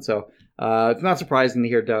on and on. So it's not surprising to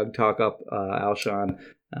hear Doug talk up Alshon.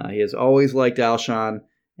 He has always liked Alshon,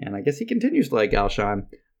 and I guess he continues to like Alshon.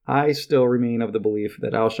 I still remain of the belief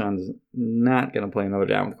that Alshon is not going to play another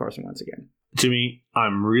down with Carson Wentz again. Jimmy,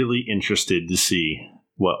 I'm really interested to see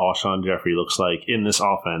what Alshon Jeffrey looks like in this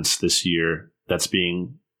offense this year that's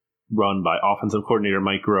being run by offensive coordinator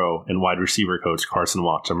Mike Groh and wide receiver coach Carson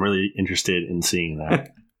Wentz. I'm really interested in seeing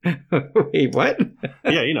that. Wait, what?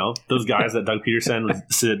 Yeah, those guys that Doug Peterson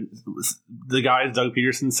said was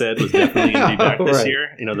definitely going to be back this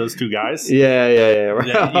year. Those two guys. Yeah.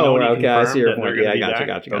 Right. Okay, I see your point. Yeah, I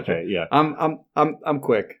got you. Okay, yeah. I'm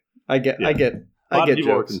quick. I get. A lot of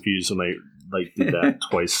people were jokes. confused when they did that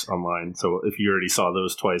twice online. So if you already saw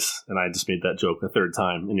those twice, and I just made that joke a third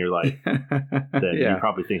time in your life, then you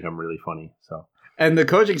probably think I'm really funny. So. And the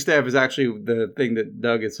coaching staff is actually the thing that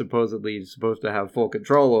Doug is supposedly supposed to have full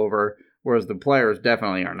control over, whereas the players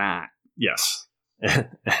definitely are not. Yes. And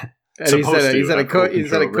he said a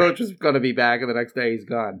coach was going to be back, and the next day he's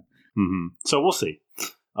gone. Mm-hmm. So we'll see.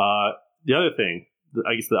 The other thing,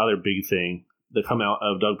 I guess the other big thing that come out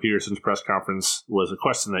of Doug Peterson's press conference was a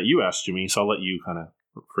question that you asked, Jimmy. So I'll let you kind of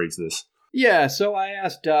phrase this. Yeah. So I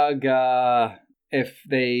asked Doug if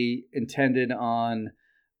they intended on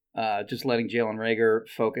just letting Jalen Reagor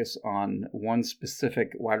focus on one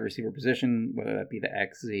specific wide receiver position, whether that be the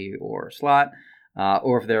X, Z, or slot,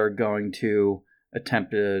 or if they're going to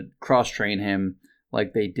attempt to cross-train him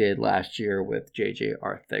like they did last year with J.J.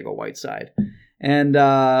 Arcega-Whiteside. And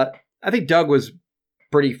I think Doug was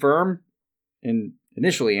pretty firm in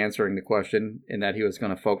initially answering the question in that he was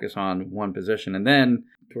going to focus on one position. And then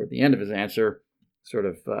toward the end of his answer, sort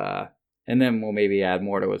of, and then we'll maybe add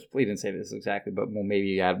more to his plate. He didn't say this exactly, but we'll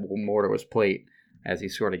maybe add more to his plate as he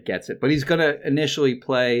sort of gets it. But he's going to initially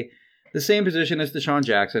play the same position as Deshaun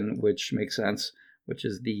Jackson, which makes sense, which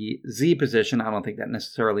is the Z position. I don't think that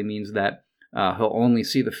necessarily means that he'll only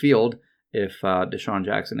see the field if Deshaun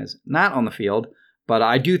Jackson is not on the field. But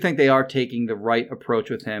I do think they are taking the right approach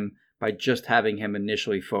with him by just having him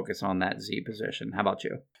initially focus on that Z position. How about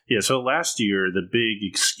you? Yeah, so last year, the big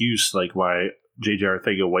excuse like why J.J.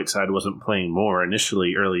 Arcega-Whiteside wasn't playing more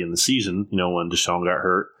initially early in the season, when Deshaun got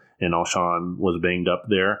hurt and Alshon was banged up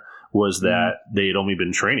there, was that they had only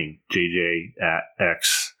been training J.J. at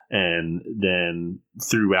X. And then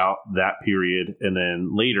throughout that period and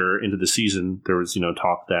then later into the season, there was,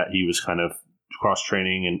 talk that he was kind of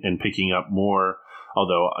cross-training and picking up more.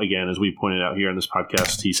 Although, again, as we pointed out here in this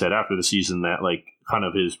podcast, he said after the season that kind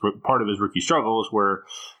of part of his rookie struggles were,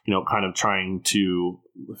 kind of trying to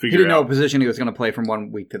figure out. He didn't know what position he was going to play from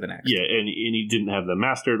one week to the next. Yeah, and he didn't have them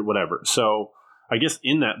mastered, whatever. So I guess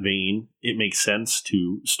in that vein, it makes sense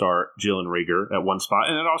to start Jalen Reagor at one spot.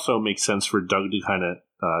 And it also makes sense for Doug to kind of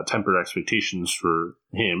temper expectations for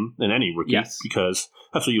him and any rookie. Yes. Because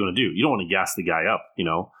that's what you want to do. You don't want to gas the guy up,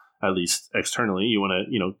 at least externally. You want to,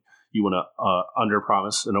 you want to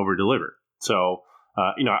under-promise and over-deliver. So,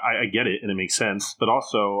 I get it and it makes sense. But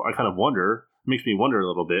also, I kind of wonder, it makes me wonder a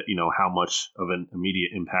little bit, how much of an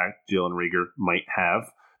immediate impact Jalen Reagor might have.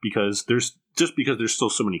 Because there's still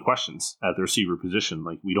so many questions at the receiver position.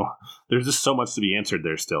 There's just so much to be answered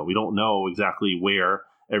there still. We don't know exactly where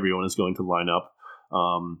everyone is going to line up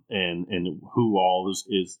and who all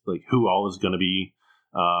is going to be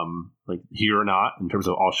here or not in terms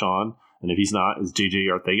of Alshon. And if he's not, is J.J.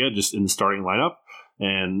 Arcega just in the starting lineup?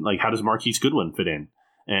 And how does Marquise Goodwin fit in?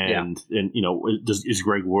 And is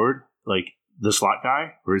Greg Ward the slot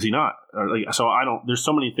guy or is he not? There's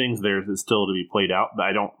so many things there that's still to be played out that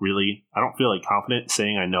I don't feel confident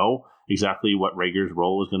saying I know exactly what Reagor's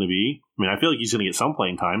role is going to be. I mean, I feel like he's going to get some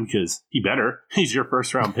playing time because he better. He's your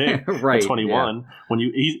first round pick right, at 21. Yeah. When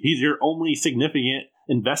he's your only significant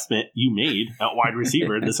investment you made at wide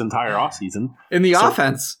receiver this entire offseason. In the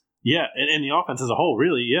offense. Yeah, and the offense as a whole,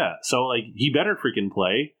 really, yeah. So, he better freaking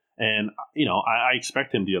play. And, I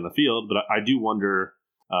expect him to be on the field, but I do wonder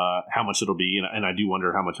how much it'll be, and I do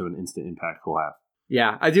wonder how much of an instant impact he'll have.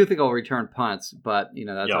 Yeah, I do think he'll return punts, but,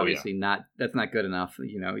 that's obviously not good enough.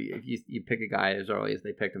 If you pick a guy as early as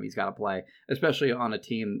they pick him, he's got to play, especially on a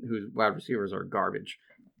team whose wide receivers are garbage.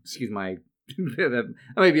 Excuse my, that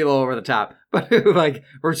may be a little over the top, but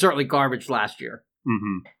we're certainly garbage last year.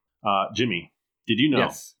 Mm-hmm. Jimmy. Did you know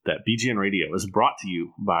that BGN Radio is brought to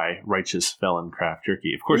you by Righteous Felon Craft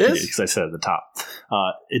Jerky? Of course you did, because I said at the top.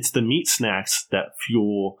 It's the meat snacks that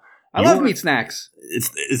fuel... I love meat snacks.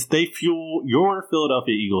 They fuel your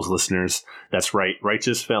Philadelphia Eagles listeners. That's right.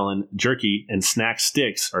 Righteous Felon Jerky and Snack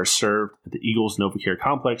Sticks are served at the Eagles NovaCare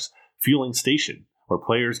Complex fueling station, where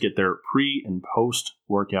players get their pre- and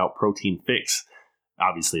post-workout protein fix.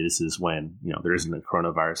 Obviously, this is when there isn't a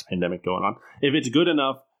coronavirus pandemic going on. If it's good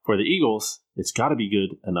enough for the Eagles, it's got to be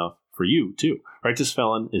good enough for you, too. Righteous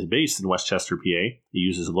Felon is based in Westchester, PA. It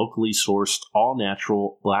uses locally sourced,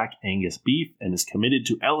 all-natural Black Angus beef and is committed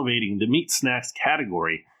to elevating the meat snacks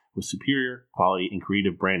category with superior quality and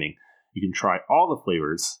creative branding. You can try all the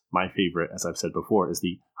flavors. My favorite, as I've said before, is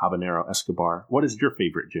the Habanero Escobar. What is your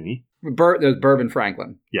favorite, Jimmy? There's Bourbon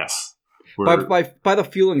Franklin. Yes. By the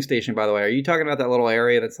fueling station, by the way, are you talking about that little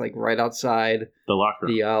area that's right outside the locker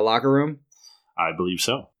room? The locker room? I believe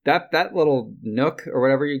so. That little nook or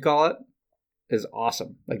whatever you call it is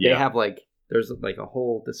awesome. They have there's a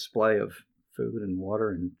whole display of food and water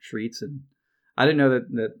and treats, and I didn't know that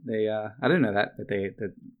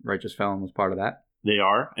Righteous Felon was part of that. They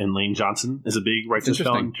are, and Lane Johnson is a big Righteous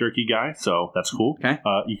Felon jerky guy, so that's cool. Okay.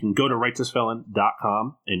 You can go to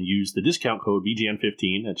righteousfelon.com and use the discount code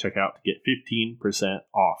BGN15 at checkout to get 15%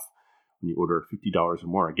 off when you order $50 or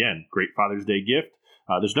more. Again, great Father's Day gift.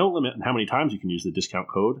 There's no limit on how many times you can use the discount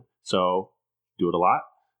code, so do it a lot.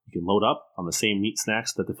 You can load up on the same meat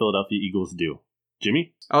snacks that the Philadelphia Eagles do.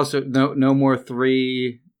 Jimmy? Oh, so no more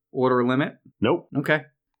 3 order limit? Nope. Okay.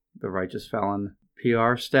 The Righteous Felon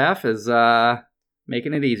PR staff is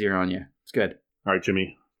making it easier on you. It's good. All right,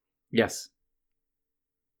 Jimmy. Yes.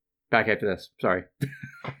 Back after this. Sorry.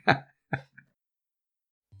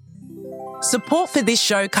 Support for this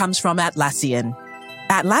show comes from Atlassian.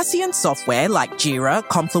 Atlassian software like Jira,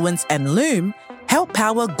 Confluence, and Loom help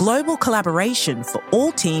power global collaboration for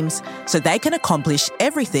all teams so they can accomplish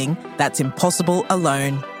everything that's impossible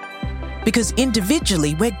alone. Because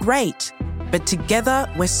individually we're great, but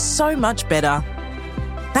together we're so much better.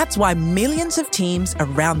 That's why millions of teams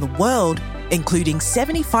around the world, including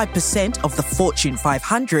 75% of the Fortune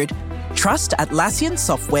 500, trust Atlassian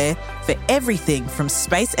software for everything from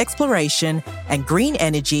space exploration and green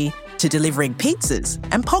energy to delivering pizzas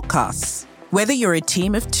and podcasts. Whether you're a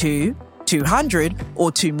team of 2, 200 or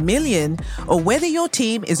 2 million, or whether your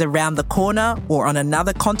team is around the corner or on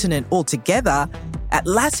another continent altogether,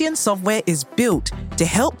 Atlassian software is built to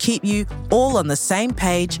help keep you all on the same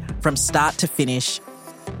page from start to finish.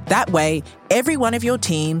 That way, every one of your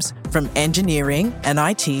teams, from engineering and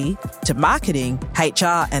IT to marketing,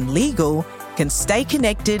 HR, and legal, can stay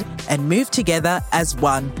connected and move together as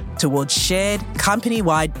one towards shared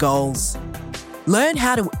company-wide goals. Learn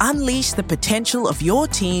how to unleash the potential of your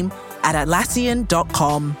team at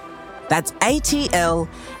Atlassian.com. That's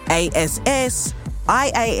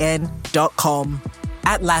ATLASSIAN.com.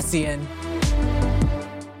 Atlassian.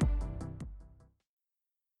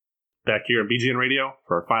 Back here at BGN Radio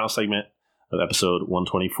for our final segment of episode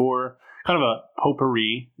 124. Kind of a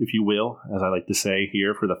potpourri, if you will, as I like to say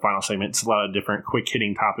here for the final segment. It's a lot of different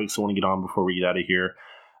quick-hitting topics I want to get on before we get out of here.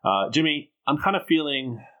 Jimmy, I'm kind of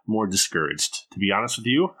feeling more discouraged, to be honest with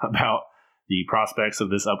you, about the prospects of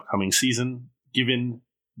this upcoming season, given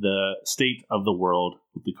the state of the world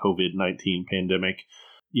with the COVID-19 pandemic.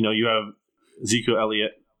 You know, you have Ezekiel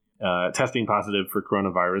Elliott testing positive for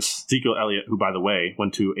coronavirus. Ezekiel Elliott, who, by the way,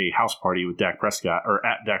 went to a house party with Dak Prescott, or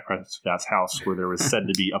at Dak Prescott's house, where there was said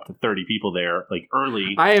to be up to 30 people there, like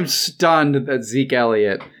early. I am stunned that Zeke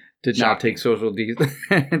Elliott did not take social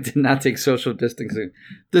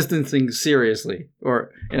distancing seriously,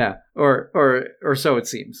 or so it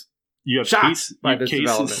seems. You have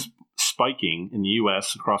cases spiking in the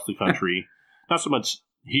U.S. across the country. Not so much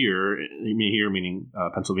here, meaning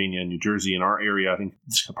Pennsylvania and New Jersey. In our area, I think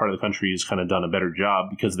this part of the country has kind of done a better job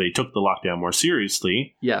because they took the lockdown more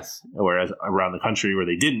seriously. Yes. Whereas around the country where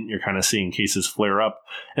they didn't, you're kind of seeing cases flare up.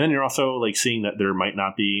 And then you're also like seeing that there might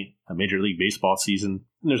not be a Major League Baseball season.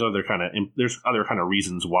 And there's other kind of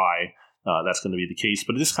reasons why that's going to be the case.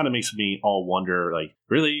 But it just kind of makes me all wonder, like,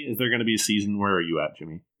 really, is there going to be a season? Where are you at,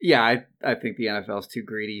 Jimmy? Yeah, I think the NFL is too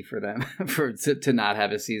greedy for them to not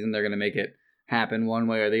have a season. They're going to make it happen one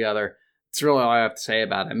way or the other. It's really all I have to say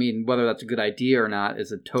about it. I mean, whether that's a good idea or not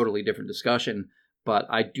is a totally different discussion, but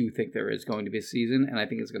I do think there is going to be a season, and I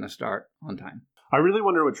think it's going to start on time. I really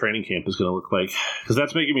wonder what training camp is going to look like, because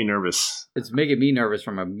that's making me nervous. It's making me nervous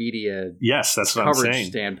from a media that's what coverage I'm saying.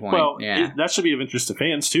 Standpoint. Well, yeah. That should be of interest to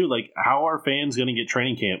fans, too. Like, how are fans going to get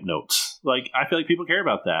training camp notes? Like, I feel like people care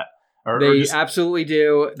about that. They absolutely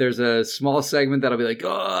do. There's a small segment that'll be like,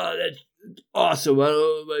 oh, that's awesome.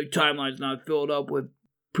 My timeline's not filled up with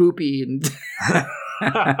poopy and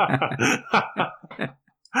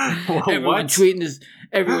everyone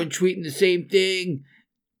tweeting the same thing.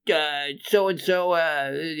 So and so,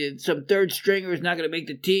 some third stringer is not going to make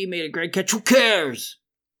the team. Made a great catch. Who cares?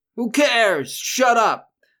 Shut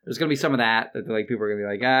up. There's going to be some of that like people are going to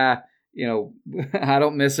be like, I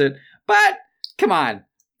don't miss it. But come on,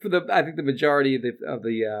 I think the majority of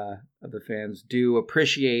the fans do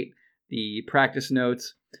appreciate the practice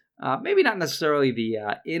notes. Maybe not necessarily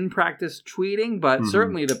the in-practice tweeting, but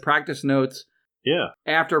certainly the practice notes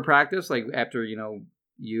after practice, like after, you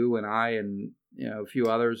and I and, a few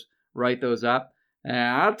others write those up. And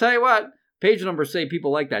I'll tell you what, page numbers say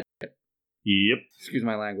people like that shit. Yep. Excuse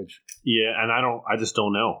my language. Yeah, and I just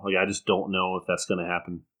don't know. Like, I just don't know if that's going to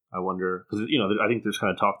happen. I wonder, because, I think there's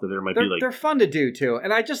kind of talk that there might be like... They're fun to do, too.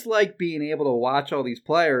 And I just like being able to watch all these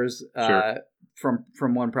players from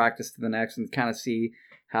one practice to the next and kind of see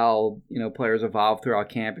how, players evolve throughout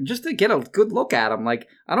camp. And just to get a good look at them. Like,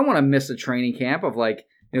 I don't want to miss a training camp of, like,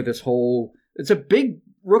 this whole... It's a big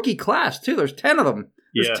rookie class, too. There's 10 of them.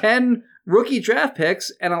 There's 10 rookie draft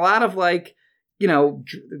picks and a lot of, like,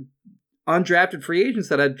 undrafted free agents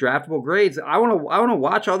that had draftable grades. I want to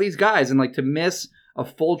watch all these guys, and like to miss a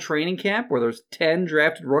full training camp where there's 10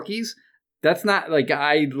 drafted rookies. That's not like,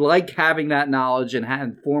 I like having that knowledge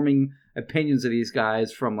and forming opinions of these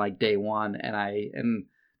guys from like day one. And I am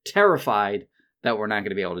terrified that we're not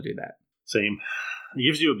going to be able to do that. Same. It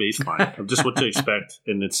gives you a baseline of just what to expect,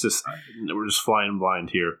 and it's just we're just flying blind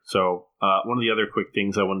here. So one of the other quick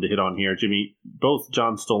things I wanted to hit on here, Jimmy, both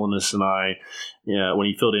John Stolinis and I, when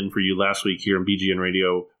he filled in for you last week here on BGN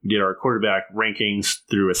Radio, we did our quarterback rankings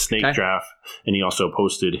through a snake draft, and he also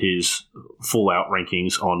posted his full-out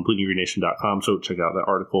rankings on BleedingGreenNation.com, so check out that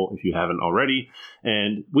article if you haven't already.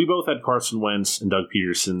 And we both had Carson Wentz and Doug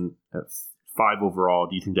Peterson at 5 overall.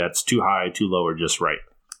 Do you think that's too high, too low, or just right?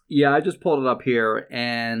 Yeah, I just pulled it up here,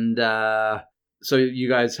 and so you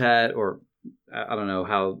guys had, or I don't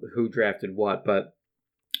know who drafted what, but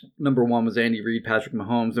number 1 was Andy Reid, Patrick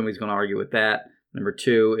Mahomes. Nobody's going to argue with that. Number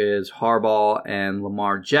 2 is Harbaugh and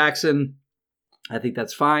Lamar Jackson. I think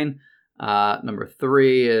that's fine. Number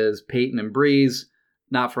 3 is Peyton and Breeze.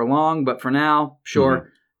 Not for long, but for now, sure. Mm-hmm.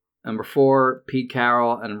 Number 4, Pete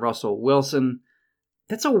Carroll and Russell Wilson.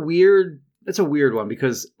 That's a weird one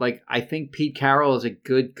because, like, I think Pete Carroll is a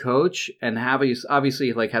good coach and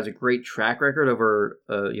obviously like has a great track record over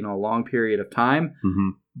a long period of time. Mm-hmm.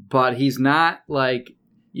 But he's not like,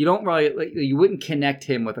 you don't really, like, you wouldn't connect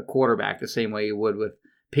him with a quarterback the same way you would with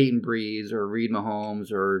Peyton Breeze or Reed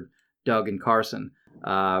Mahomes or Doug and Carson.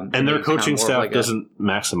 And their coaching staff doesn't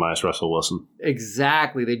maximize Russell Wilson.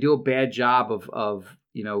 Exactly. They do a bad job of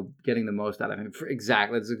getting the most out of him.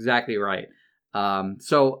 Exactly. That's exactly right.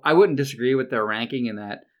 So I wouldn't disagree with their ranking in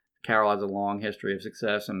that Carroll has a long history of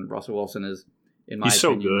success and Russell Wilson is, in my opinion,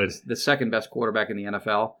 so good. The second best quarterback in the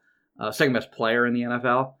NFL, second best player in the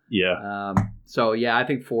NFL. Yeah. So yeah, I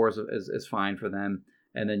think 4 is fine for them.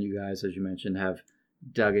 And then you guys, as you mentioned, have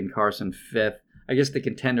Doug and Carson 5th. I guess the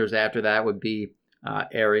contenders after that would be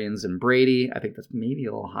Arians and Brady. I think that's maybe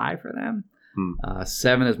a little high for them.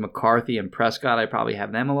 7 is McCarthy and Prescott. I probably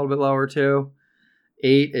have them a little bit lower too.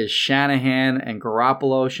 8 is Shanahan and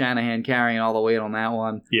Garoppolo. Shanahan carrying all the weight on that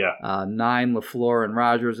one. Yeah. 9, LaFleur and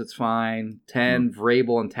Rodgers. It's fine. 10,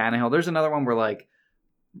 Vrabel and Tannehill. There's another one where, like,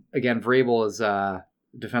 again, Vrabel is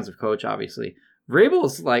defensive coach, obviously. Vrabel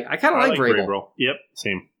is like, I kind of like Vrabel. Yep,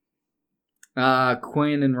 same.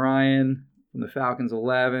 Quinn and Ryan from the Falcons.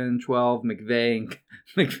 11, 12,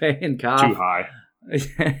 McVay and Goff. Too high.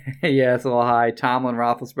 Yeah, it's a little high. Tomlin,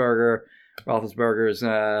 Roethlisberger. Roethlisberger's,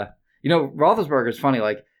 Roethlisberger's funny.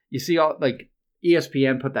 Like, you see all, like,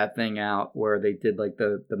 ESPN put that thing out where they did, like,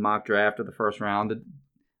 the mock draft of the first round.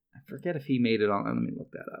 I forget if he made it on. Let me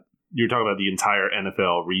look that up. You're talking about the entire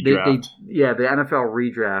NFL redraft? The NFL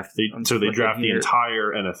redraft. They draft the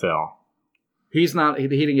entire NFL. He's not. He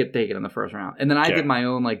didn't get taken in the first round. And then I did my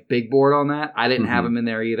own, like, big board on that. I didn't have him in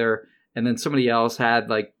there either. And then somebody else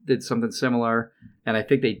did something similar. And I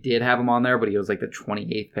think they did have him on there, but he was like the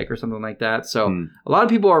 28th pick or something like that. So a lot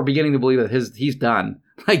of people are beginning to believe that he's done.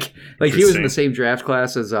 Like he was in the same draft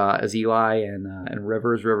class as Eli and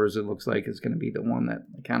Rivers. Rivers, it looks like, is going to be the one that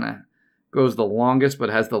kind of goes the longest, but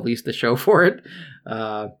has the least to show for it.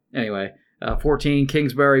 Anyway, 14,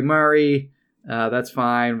 Kingsbury, Murray. That's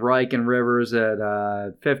fine. Reich and Rivers at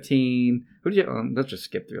 15. Who did you? Let's just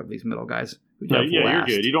skip through these middle guys. You're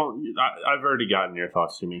good. You don't. I've already gotten your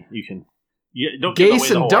thoughts to me. You can. Don't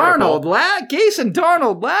Gase and Darnold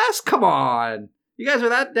last. Come on, you guys are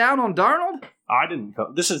that down on Darnold? I didn't.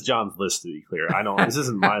 This is John's list, to be clear. I know this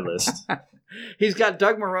isn't my list. He's got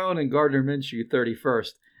Doug Marrone and Gardner Minshew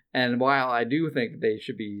 31st. And while I do think they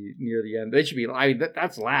should be near the end, they should be.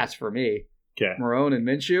 That's last for me. Okay, Marrone and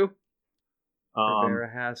Minshew. Rivera,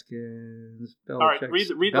 Haskins, Belichick. All right,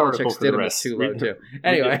 read the article for the rest. Too low too.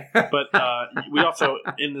 Anyway, but we also,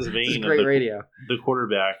 in this vein this of the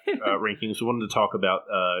quarterback rankings, we wanted to talk about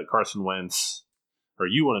Carson Wentz, or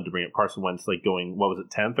you wanted to bring up Carson Wentz, like going, what was it,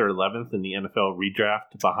 10th or 11th in the NFL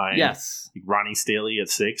redraft behind Ronnie Stanley at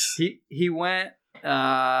 6. He went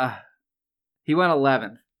 11th.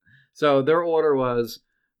 So their order was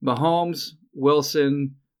Mahomes,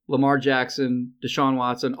 Wilson, Lamar Jackson, Deshaun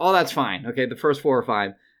Watson, all that's fine. Okay, the first 4 are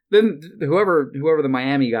fine. Then whoever the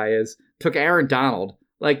Miami guy is took Aaron Donald.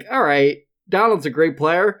 Like, all right, Donald's a great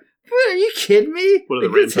player. Are you kidding me? What do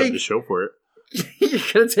the Rams have to show for it? You're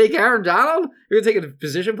gonna take Aaron Donald? You're gonna take a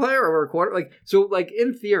position player over a quarter? Like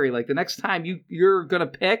in theory, like the next time you're gonna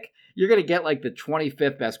pick, you're gonna get like the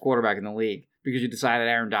 25th best quarterback in the league because you decided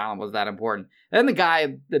Aaron Donald was that important. And then the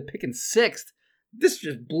guy that picking 6th, this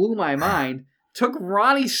just blew my mind. Took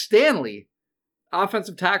Ronnie Stanley,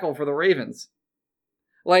 offensive tackle for the Ravens.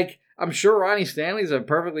 Like, I'm sure Ronnie Stanley's a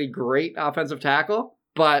perfectly great offensive tackle,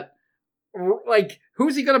 but, like,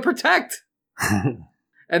 who's he going to protect? And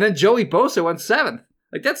then Joey Bosa went 7th.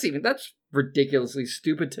 Like, that's ridiculously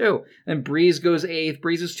stupid, too. And Breeze goes 8th.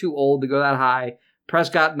 Breeze is too old to go that high.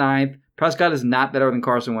 Prescott 9th. Prescott is not better than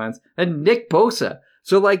Carson Wentz. And Nick Bosa.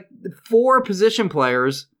 So, like, 4 position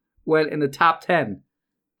players went in the top 10.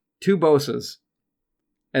 2 Bosas.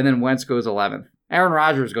 And then Wentz goes 11th. Aaron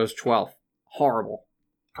Rodgers goes 12th. Horrible.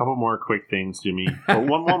 Couple more quick things, Jimmy.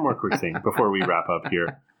 One more quick thing before we wrap up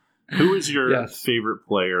here. Who is your favorite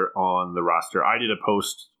player on the roster? I did a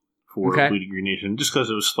post for Bleeding Green Nation just because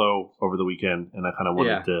it was slow over the weekend, and I kind of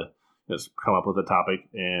wanted to just come up with a topic.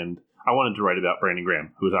 And I wanted to write about Brandon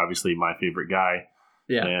Graham, who is obviously my favorite guy.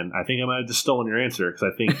 Yeah. And I think I might have just stolen your answer because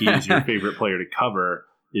I think he is your favorite player to cover.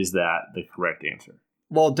 Is that the correct answer?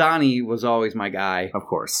 Well, Donnie was always my guy. Of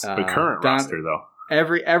course. But current roster, though.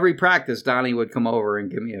 Every practice, Donnie would come over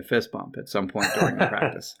and give me a fist bump at some point during the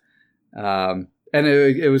practice. And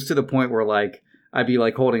it was to the point where, like, I'd be,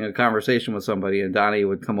 like, holding a conversation with somebody, and Donnie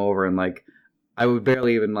would come over and, like, I would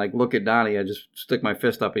barely even, like, look at Donnie. I'd just stick my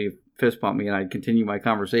fist up, and he'd fist bump me, and I'd continue my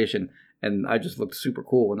conversation. And I just looked super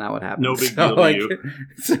cool when that would happen. No big deal to you.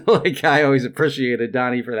 So, like, I always appreciated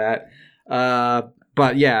Donnie for that.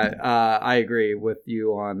 But, yeah, I agree with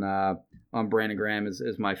you on Brandon Graham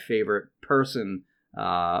is my favorite person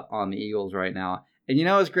on the Eagles right now. And, you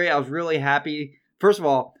know, it's great. I was really happy. First of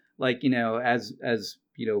all, like, you know, as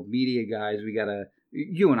you know, media guys,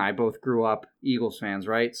 you and I both grew up Eagles fans,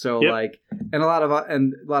 right? So, yep. like, and a lot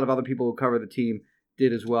of other people who cover the team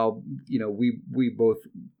did as well. You know, we both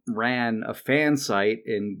ran a fan site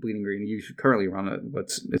in Bleeding Green. You currently run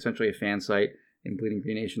what's essentially a fan site in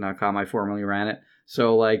bleedinggreennation.com. I formerly ran it.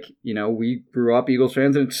 So, like, you know, we grew up Eagles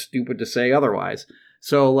fans, and it's stupid to say otherwise.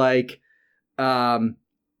 So, like, you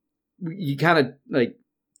kind of, like,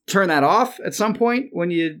 turn that off at some point when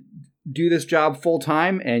you do this job full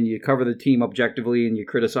time and you cover the team objectively and you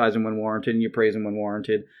criticize them when warranted and you praise them when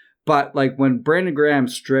warranted. But, like, when Brandon Graham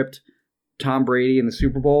stripped Tom Brady in the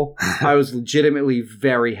Super Bowl, I was legitimately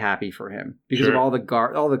very happy for him because of all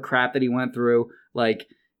the crap that he went through. Like,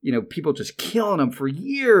 you know, people just killing him for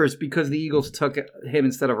years because the Eagles took him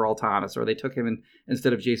instead of Earl Thomas, or they took him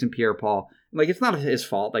instead of Jason Pierre-Paul. Like, it's not his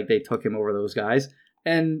fault. Like, they took him over those guys,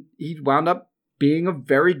 and he wound up being a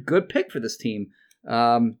very good pick for this team.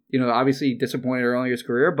 You know, obviously disappointed early in his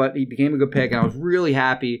career, but he became a good pick, and I was really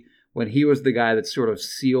happy when he was the guy that sort of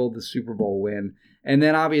sealed the Super Bowl win. And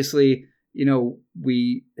then obviously, you know,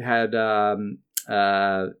 we had, you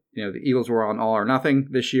know, the Eagles were on All or Nothing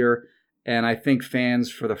this year. And I think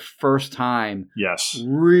fans, for the first time,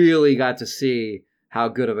 really got to see how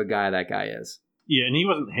good of a guy that guy is. Yeah, and he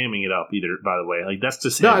wasn't hamming it up either, by the way. Like, that's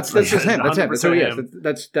just him. No, that's just him. That's him. That's who he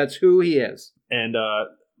is. That's who he is. And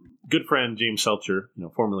good friend James Seltzer, you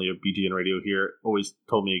know, formerly of BGN Radio here, always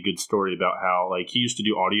told me a good story about how, like, he used to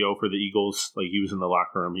do audio for the Eagles. Like, he was in the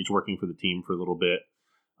locker room. He's working for the team for a little bit.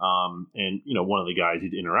 And, you know, one of the guys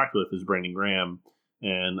he'd interact with is Brandon Graham.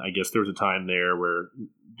 And I guess there was a time there where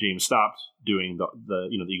James stopped doing the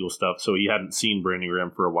you know, the Eagles stuff, so he hadn't seen Brandon Graham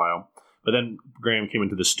for a while. But then Graham came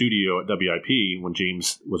into the studio at WIP when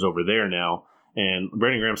James was over there now, and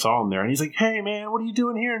Brandon Graham saw him there, and he's like, "Hey, man, what are you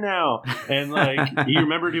doing here now?" And, like, he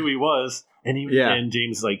remembered who he was, and and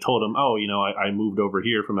James, like, told him, "Oh, you know, I moved over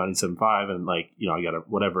here from 97.5, and, like, you know, I got a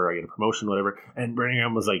promotion, whatever." And Brandon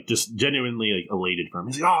Graham was, like, just genuinely, like, elated for him.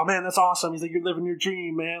 He's like, "Oh, man, that's awesome." He's like, "You're living your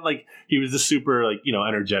dream, man." Like, he was just super, like, you know,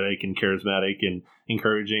 energetic and charismatic and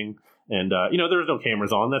encouraging. And, you know, there's no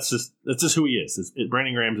cameras on. That's just who he is.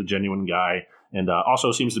 Brandon Graham's a genuine guy, and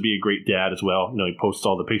also seems to be a great dad as well. You know, he posts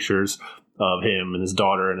all the pictures of him and his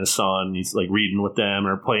daughter and his son. He's, like, reading with them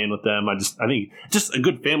or playing with them. I think just a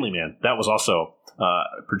good family man. That was also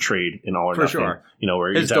portrayed in All or Nothing. For sure. You know,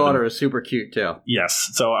 where his daughter is super cute too.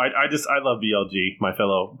 Yes. So I love BLG, my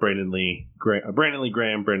fellow Brandon Lee Graham, Brandon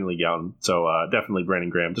Lee Gowton. So definitely Brandon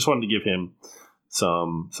Graham. Just wanted to give him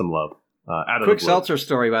some love. Quick Seltzer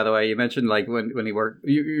story, by the way. You mentioned, like, when he worked.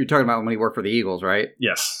 You're talking about when he worked for the Eagles, right?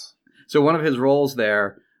 Yes. So one of his roles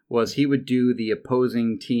there was he would do the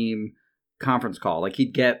opposing team conference call. Like,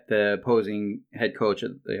 he'd get the opposing head coach,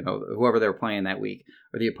 you know, whoever they were playing that week,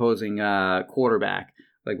 or the opposing quarterback.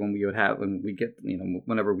 Like,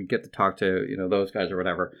 whenever we get to talk to, you know, those guys or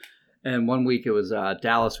whatever. And one week it was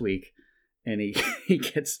Dallas week, and he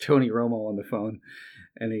gets Tony Romo on the phone,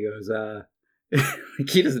 and he goes,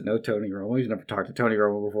 he doesn't know Tony Romo. He's never talked to Tony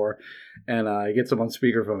Romo before. And he gets him on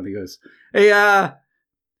speakerphone. He goes, "Hey,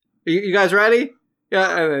 you guys ready?"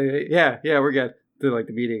 Yeah, we're good. They're like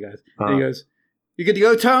the media guys. And he goes, "You good to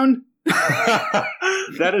go, Tone?"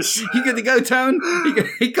 That is, you good to go, Tone?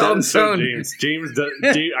 He called him Tone. James does,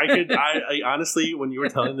 dude, I honestly, when you were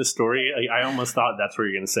telling this story, I almost thought that's what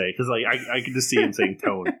you're gonna say, because, like, I could just see him saying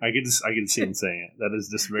Tone. I could see him saying it. That is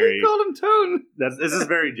just very. He called him Tone. This is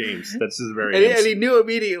very James. That's just very. And he knew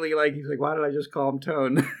immediately. Like, he's like, "Why did I just call him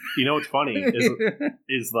Tone?" You know what's funny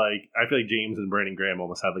is like, I feel like James and Brandon Graham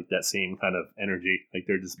almost have, like, that same kind of energy. Like,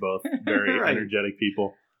 they're just both very right. energetic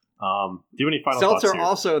people. Do you have any final thoughts here? Seltzer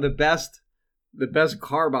also the best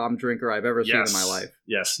car bomb drinker I've ever seen in my life.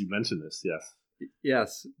 Yes, you mentioned this. Yes.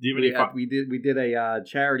 Yes. Do you have any we did a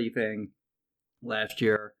charity thing last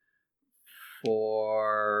year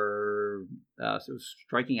for so it was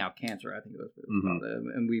Striking Out Cancer, I think it was called.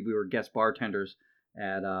 And we were guest bartenders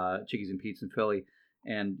at Chickies and Pete's in Philly.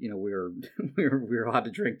 and we were we were allowed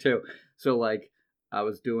to drink too. So like I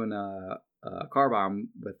was doing a car bomb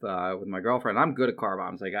with my girlfriend. I'm good at car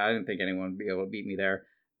bombs. Like I didn't think anyone would be able to beat me there.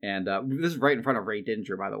 And this is right in front of Ray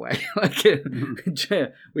Dinger, by the way.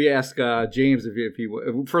 We asked James if he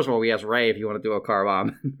first of all, we asked Ray if he wanted to do a car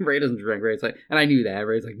bomb. Ray doesn't drink. Ray's like, and I knew that.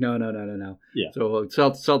 Ray's like, no. Yeah. So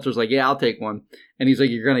Seltzer's like, yeah, I'll take one. And he's like,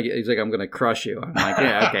 I'm gonna crush you. I'm like,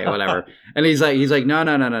 yeah, okay, whatever. And he's like, no.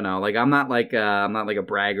 Like I'm not like a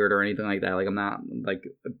braggart or anything like that. Like I'm not like,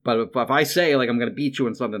 but if I say like I'm gonna beat you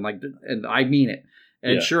in something like, and I mean it.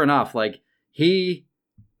 And sure enough, like he,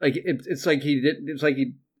 like it's like his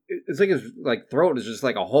like throat is just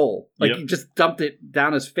like a hole. Like he just dumped it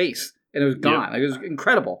down his face and it was gone. Like it was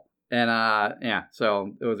incredible. And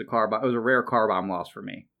so it was a car bomb. It was a rare car bomb loss for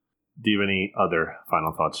me. Do you have any other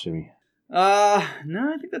final thoughts, Jimmy? No,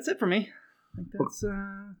 I think that's it for me. I think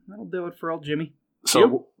that'll do it for old Jimmy.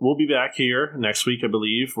 So we'll be back here next week, I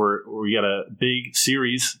believe. We got a big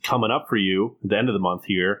series coming up for you at the end of the month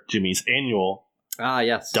here. Jimmy's annual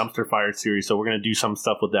yes. Dumpster Fire series. So we're going to do some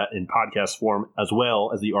stuff with that in podcast form as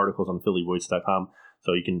well as the articles on phillyvoice.com.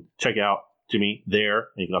 So you can check out Jimmy there.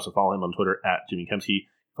 And you can also follow him on Twitter at Jimmy Kempski.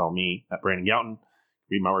 Follow me at Brandon Gouton.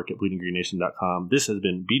 Read my work at bleedinggreennation.com. This has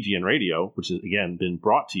been BGN Radio, which has, again, been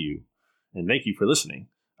brought to you. And thank you for listening.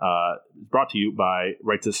 Brought to you by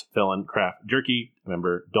Righteous Felon Craft Jerky.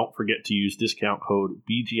 Remember, don't forget to use discount code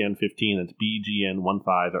BGN15. That's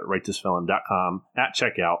BGN15 at righteousfelon.com at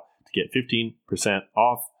checkout. Get 15%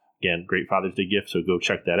 off. Again, great Father's Day gift, so go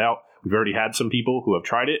check that out. We've already had some people who have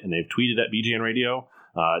tried it, and they've tweeted at BGN Radio.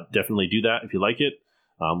 Definitely do that if you like it.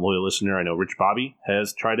 Loyal listener, I know Rich Bobby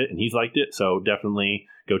has tried it, and he's liked it, so definitely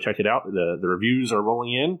go check it out. The reviews are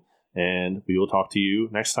rolling in, and we will talk to you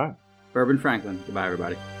next time. Bourbon Franklin. Goodbye,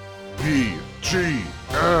 everybody.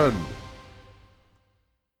 BGN.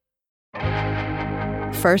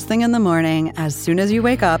 First thing in the morning, as soon as you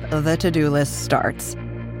wake up, the to-do list starts.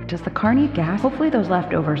 Does the car need gas? Hopefully those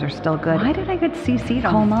leftovers are still good. Why did I get CC'd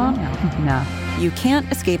on Mom? No. You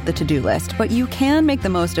can't escape the to-do list, but you can make the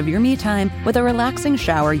most of your me time with a relaxing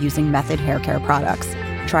shower using Method Hair Care products.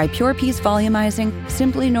 Try Pure Peace Volumizing,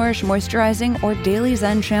 Simply Nourish Moisturizing, or Daily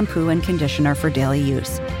Zen Shampoo and Conditioner for daily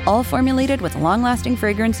use. All formulated with long-lasting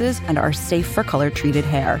fragrances and are safe for color-treated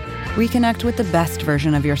hair. Reconnect with the best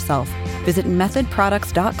version of yourself. Visit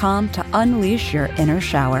methodproducts.com to unleash your inner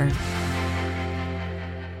shower.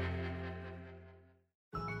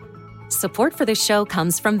 Support for this show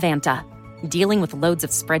comes from Vanta. Dealing with loads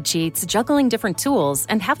of spreadsheets, juggling different tools,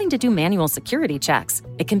 and having to do manual security checks,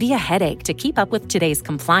 it can be a headache to keep up with today's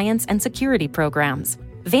compliance and security programs.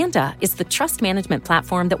 Vanta is the trust management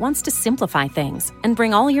platform that wants to simplify things and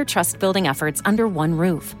bring all your trust-building efforts under one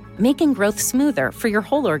roof, making growth smoother for your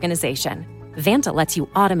whole organization. Vanta lets you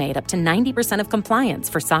automate up to 90% of compliance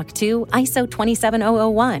for SOC 2, ISO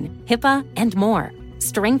 27001, HIPAA, and more.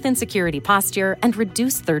 Strengthen security posture, and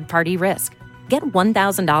reduce third-party risk. Get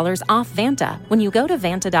 $1,000 off Vanta when you go to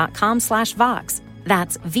vanta.com/Vox.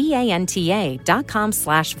 That's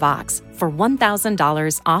VANTA.com/Vox for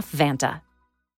 $1,000 off Vanta.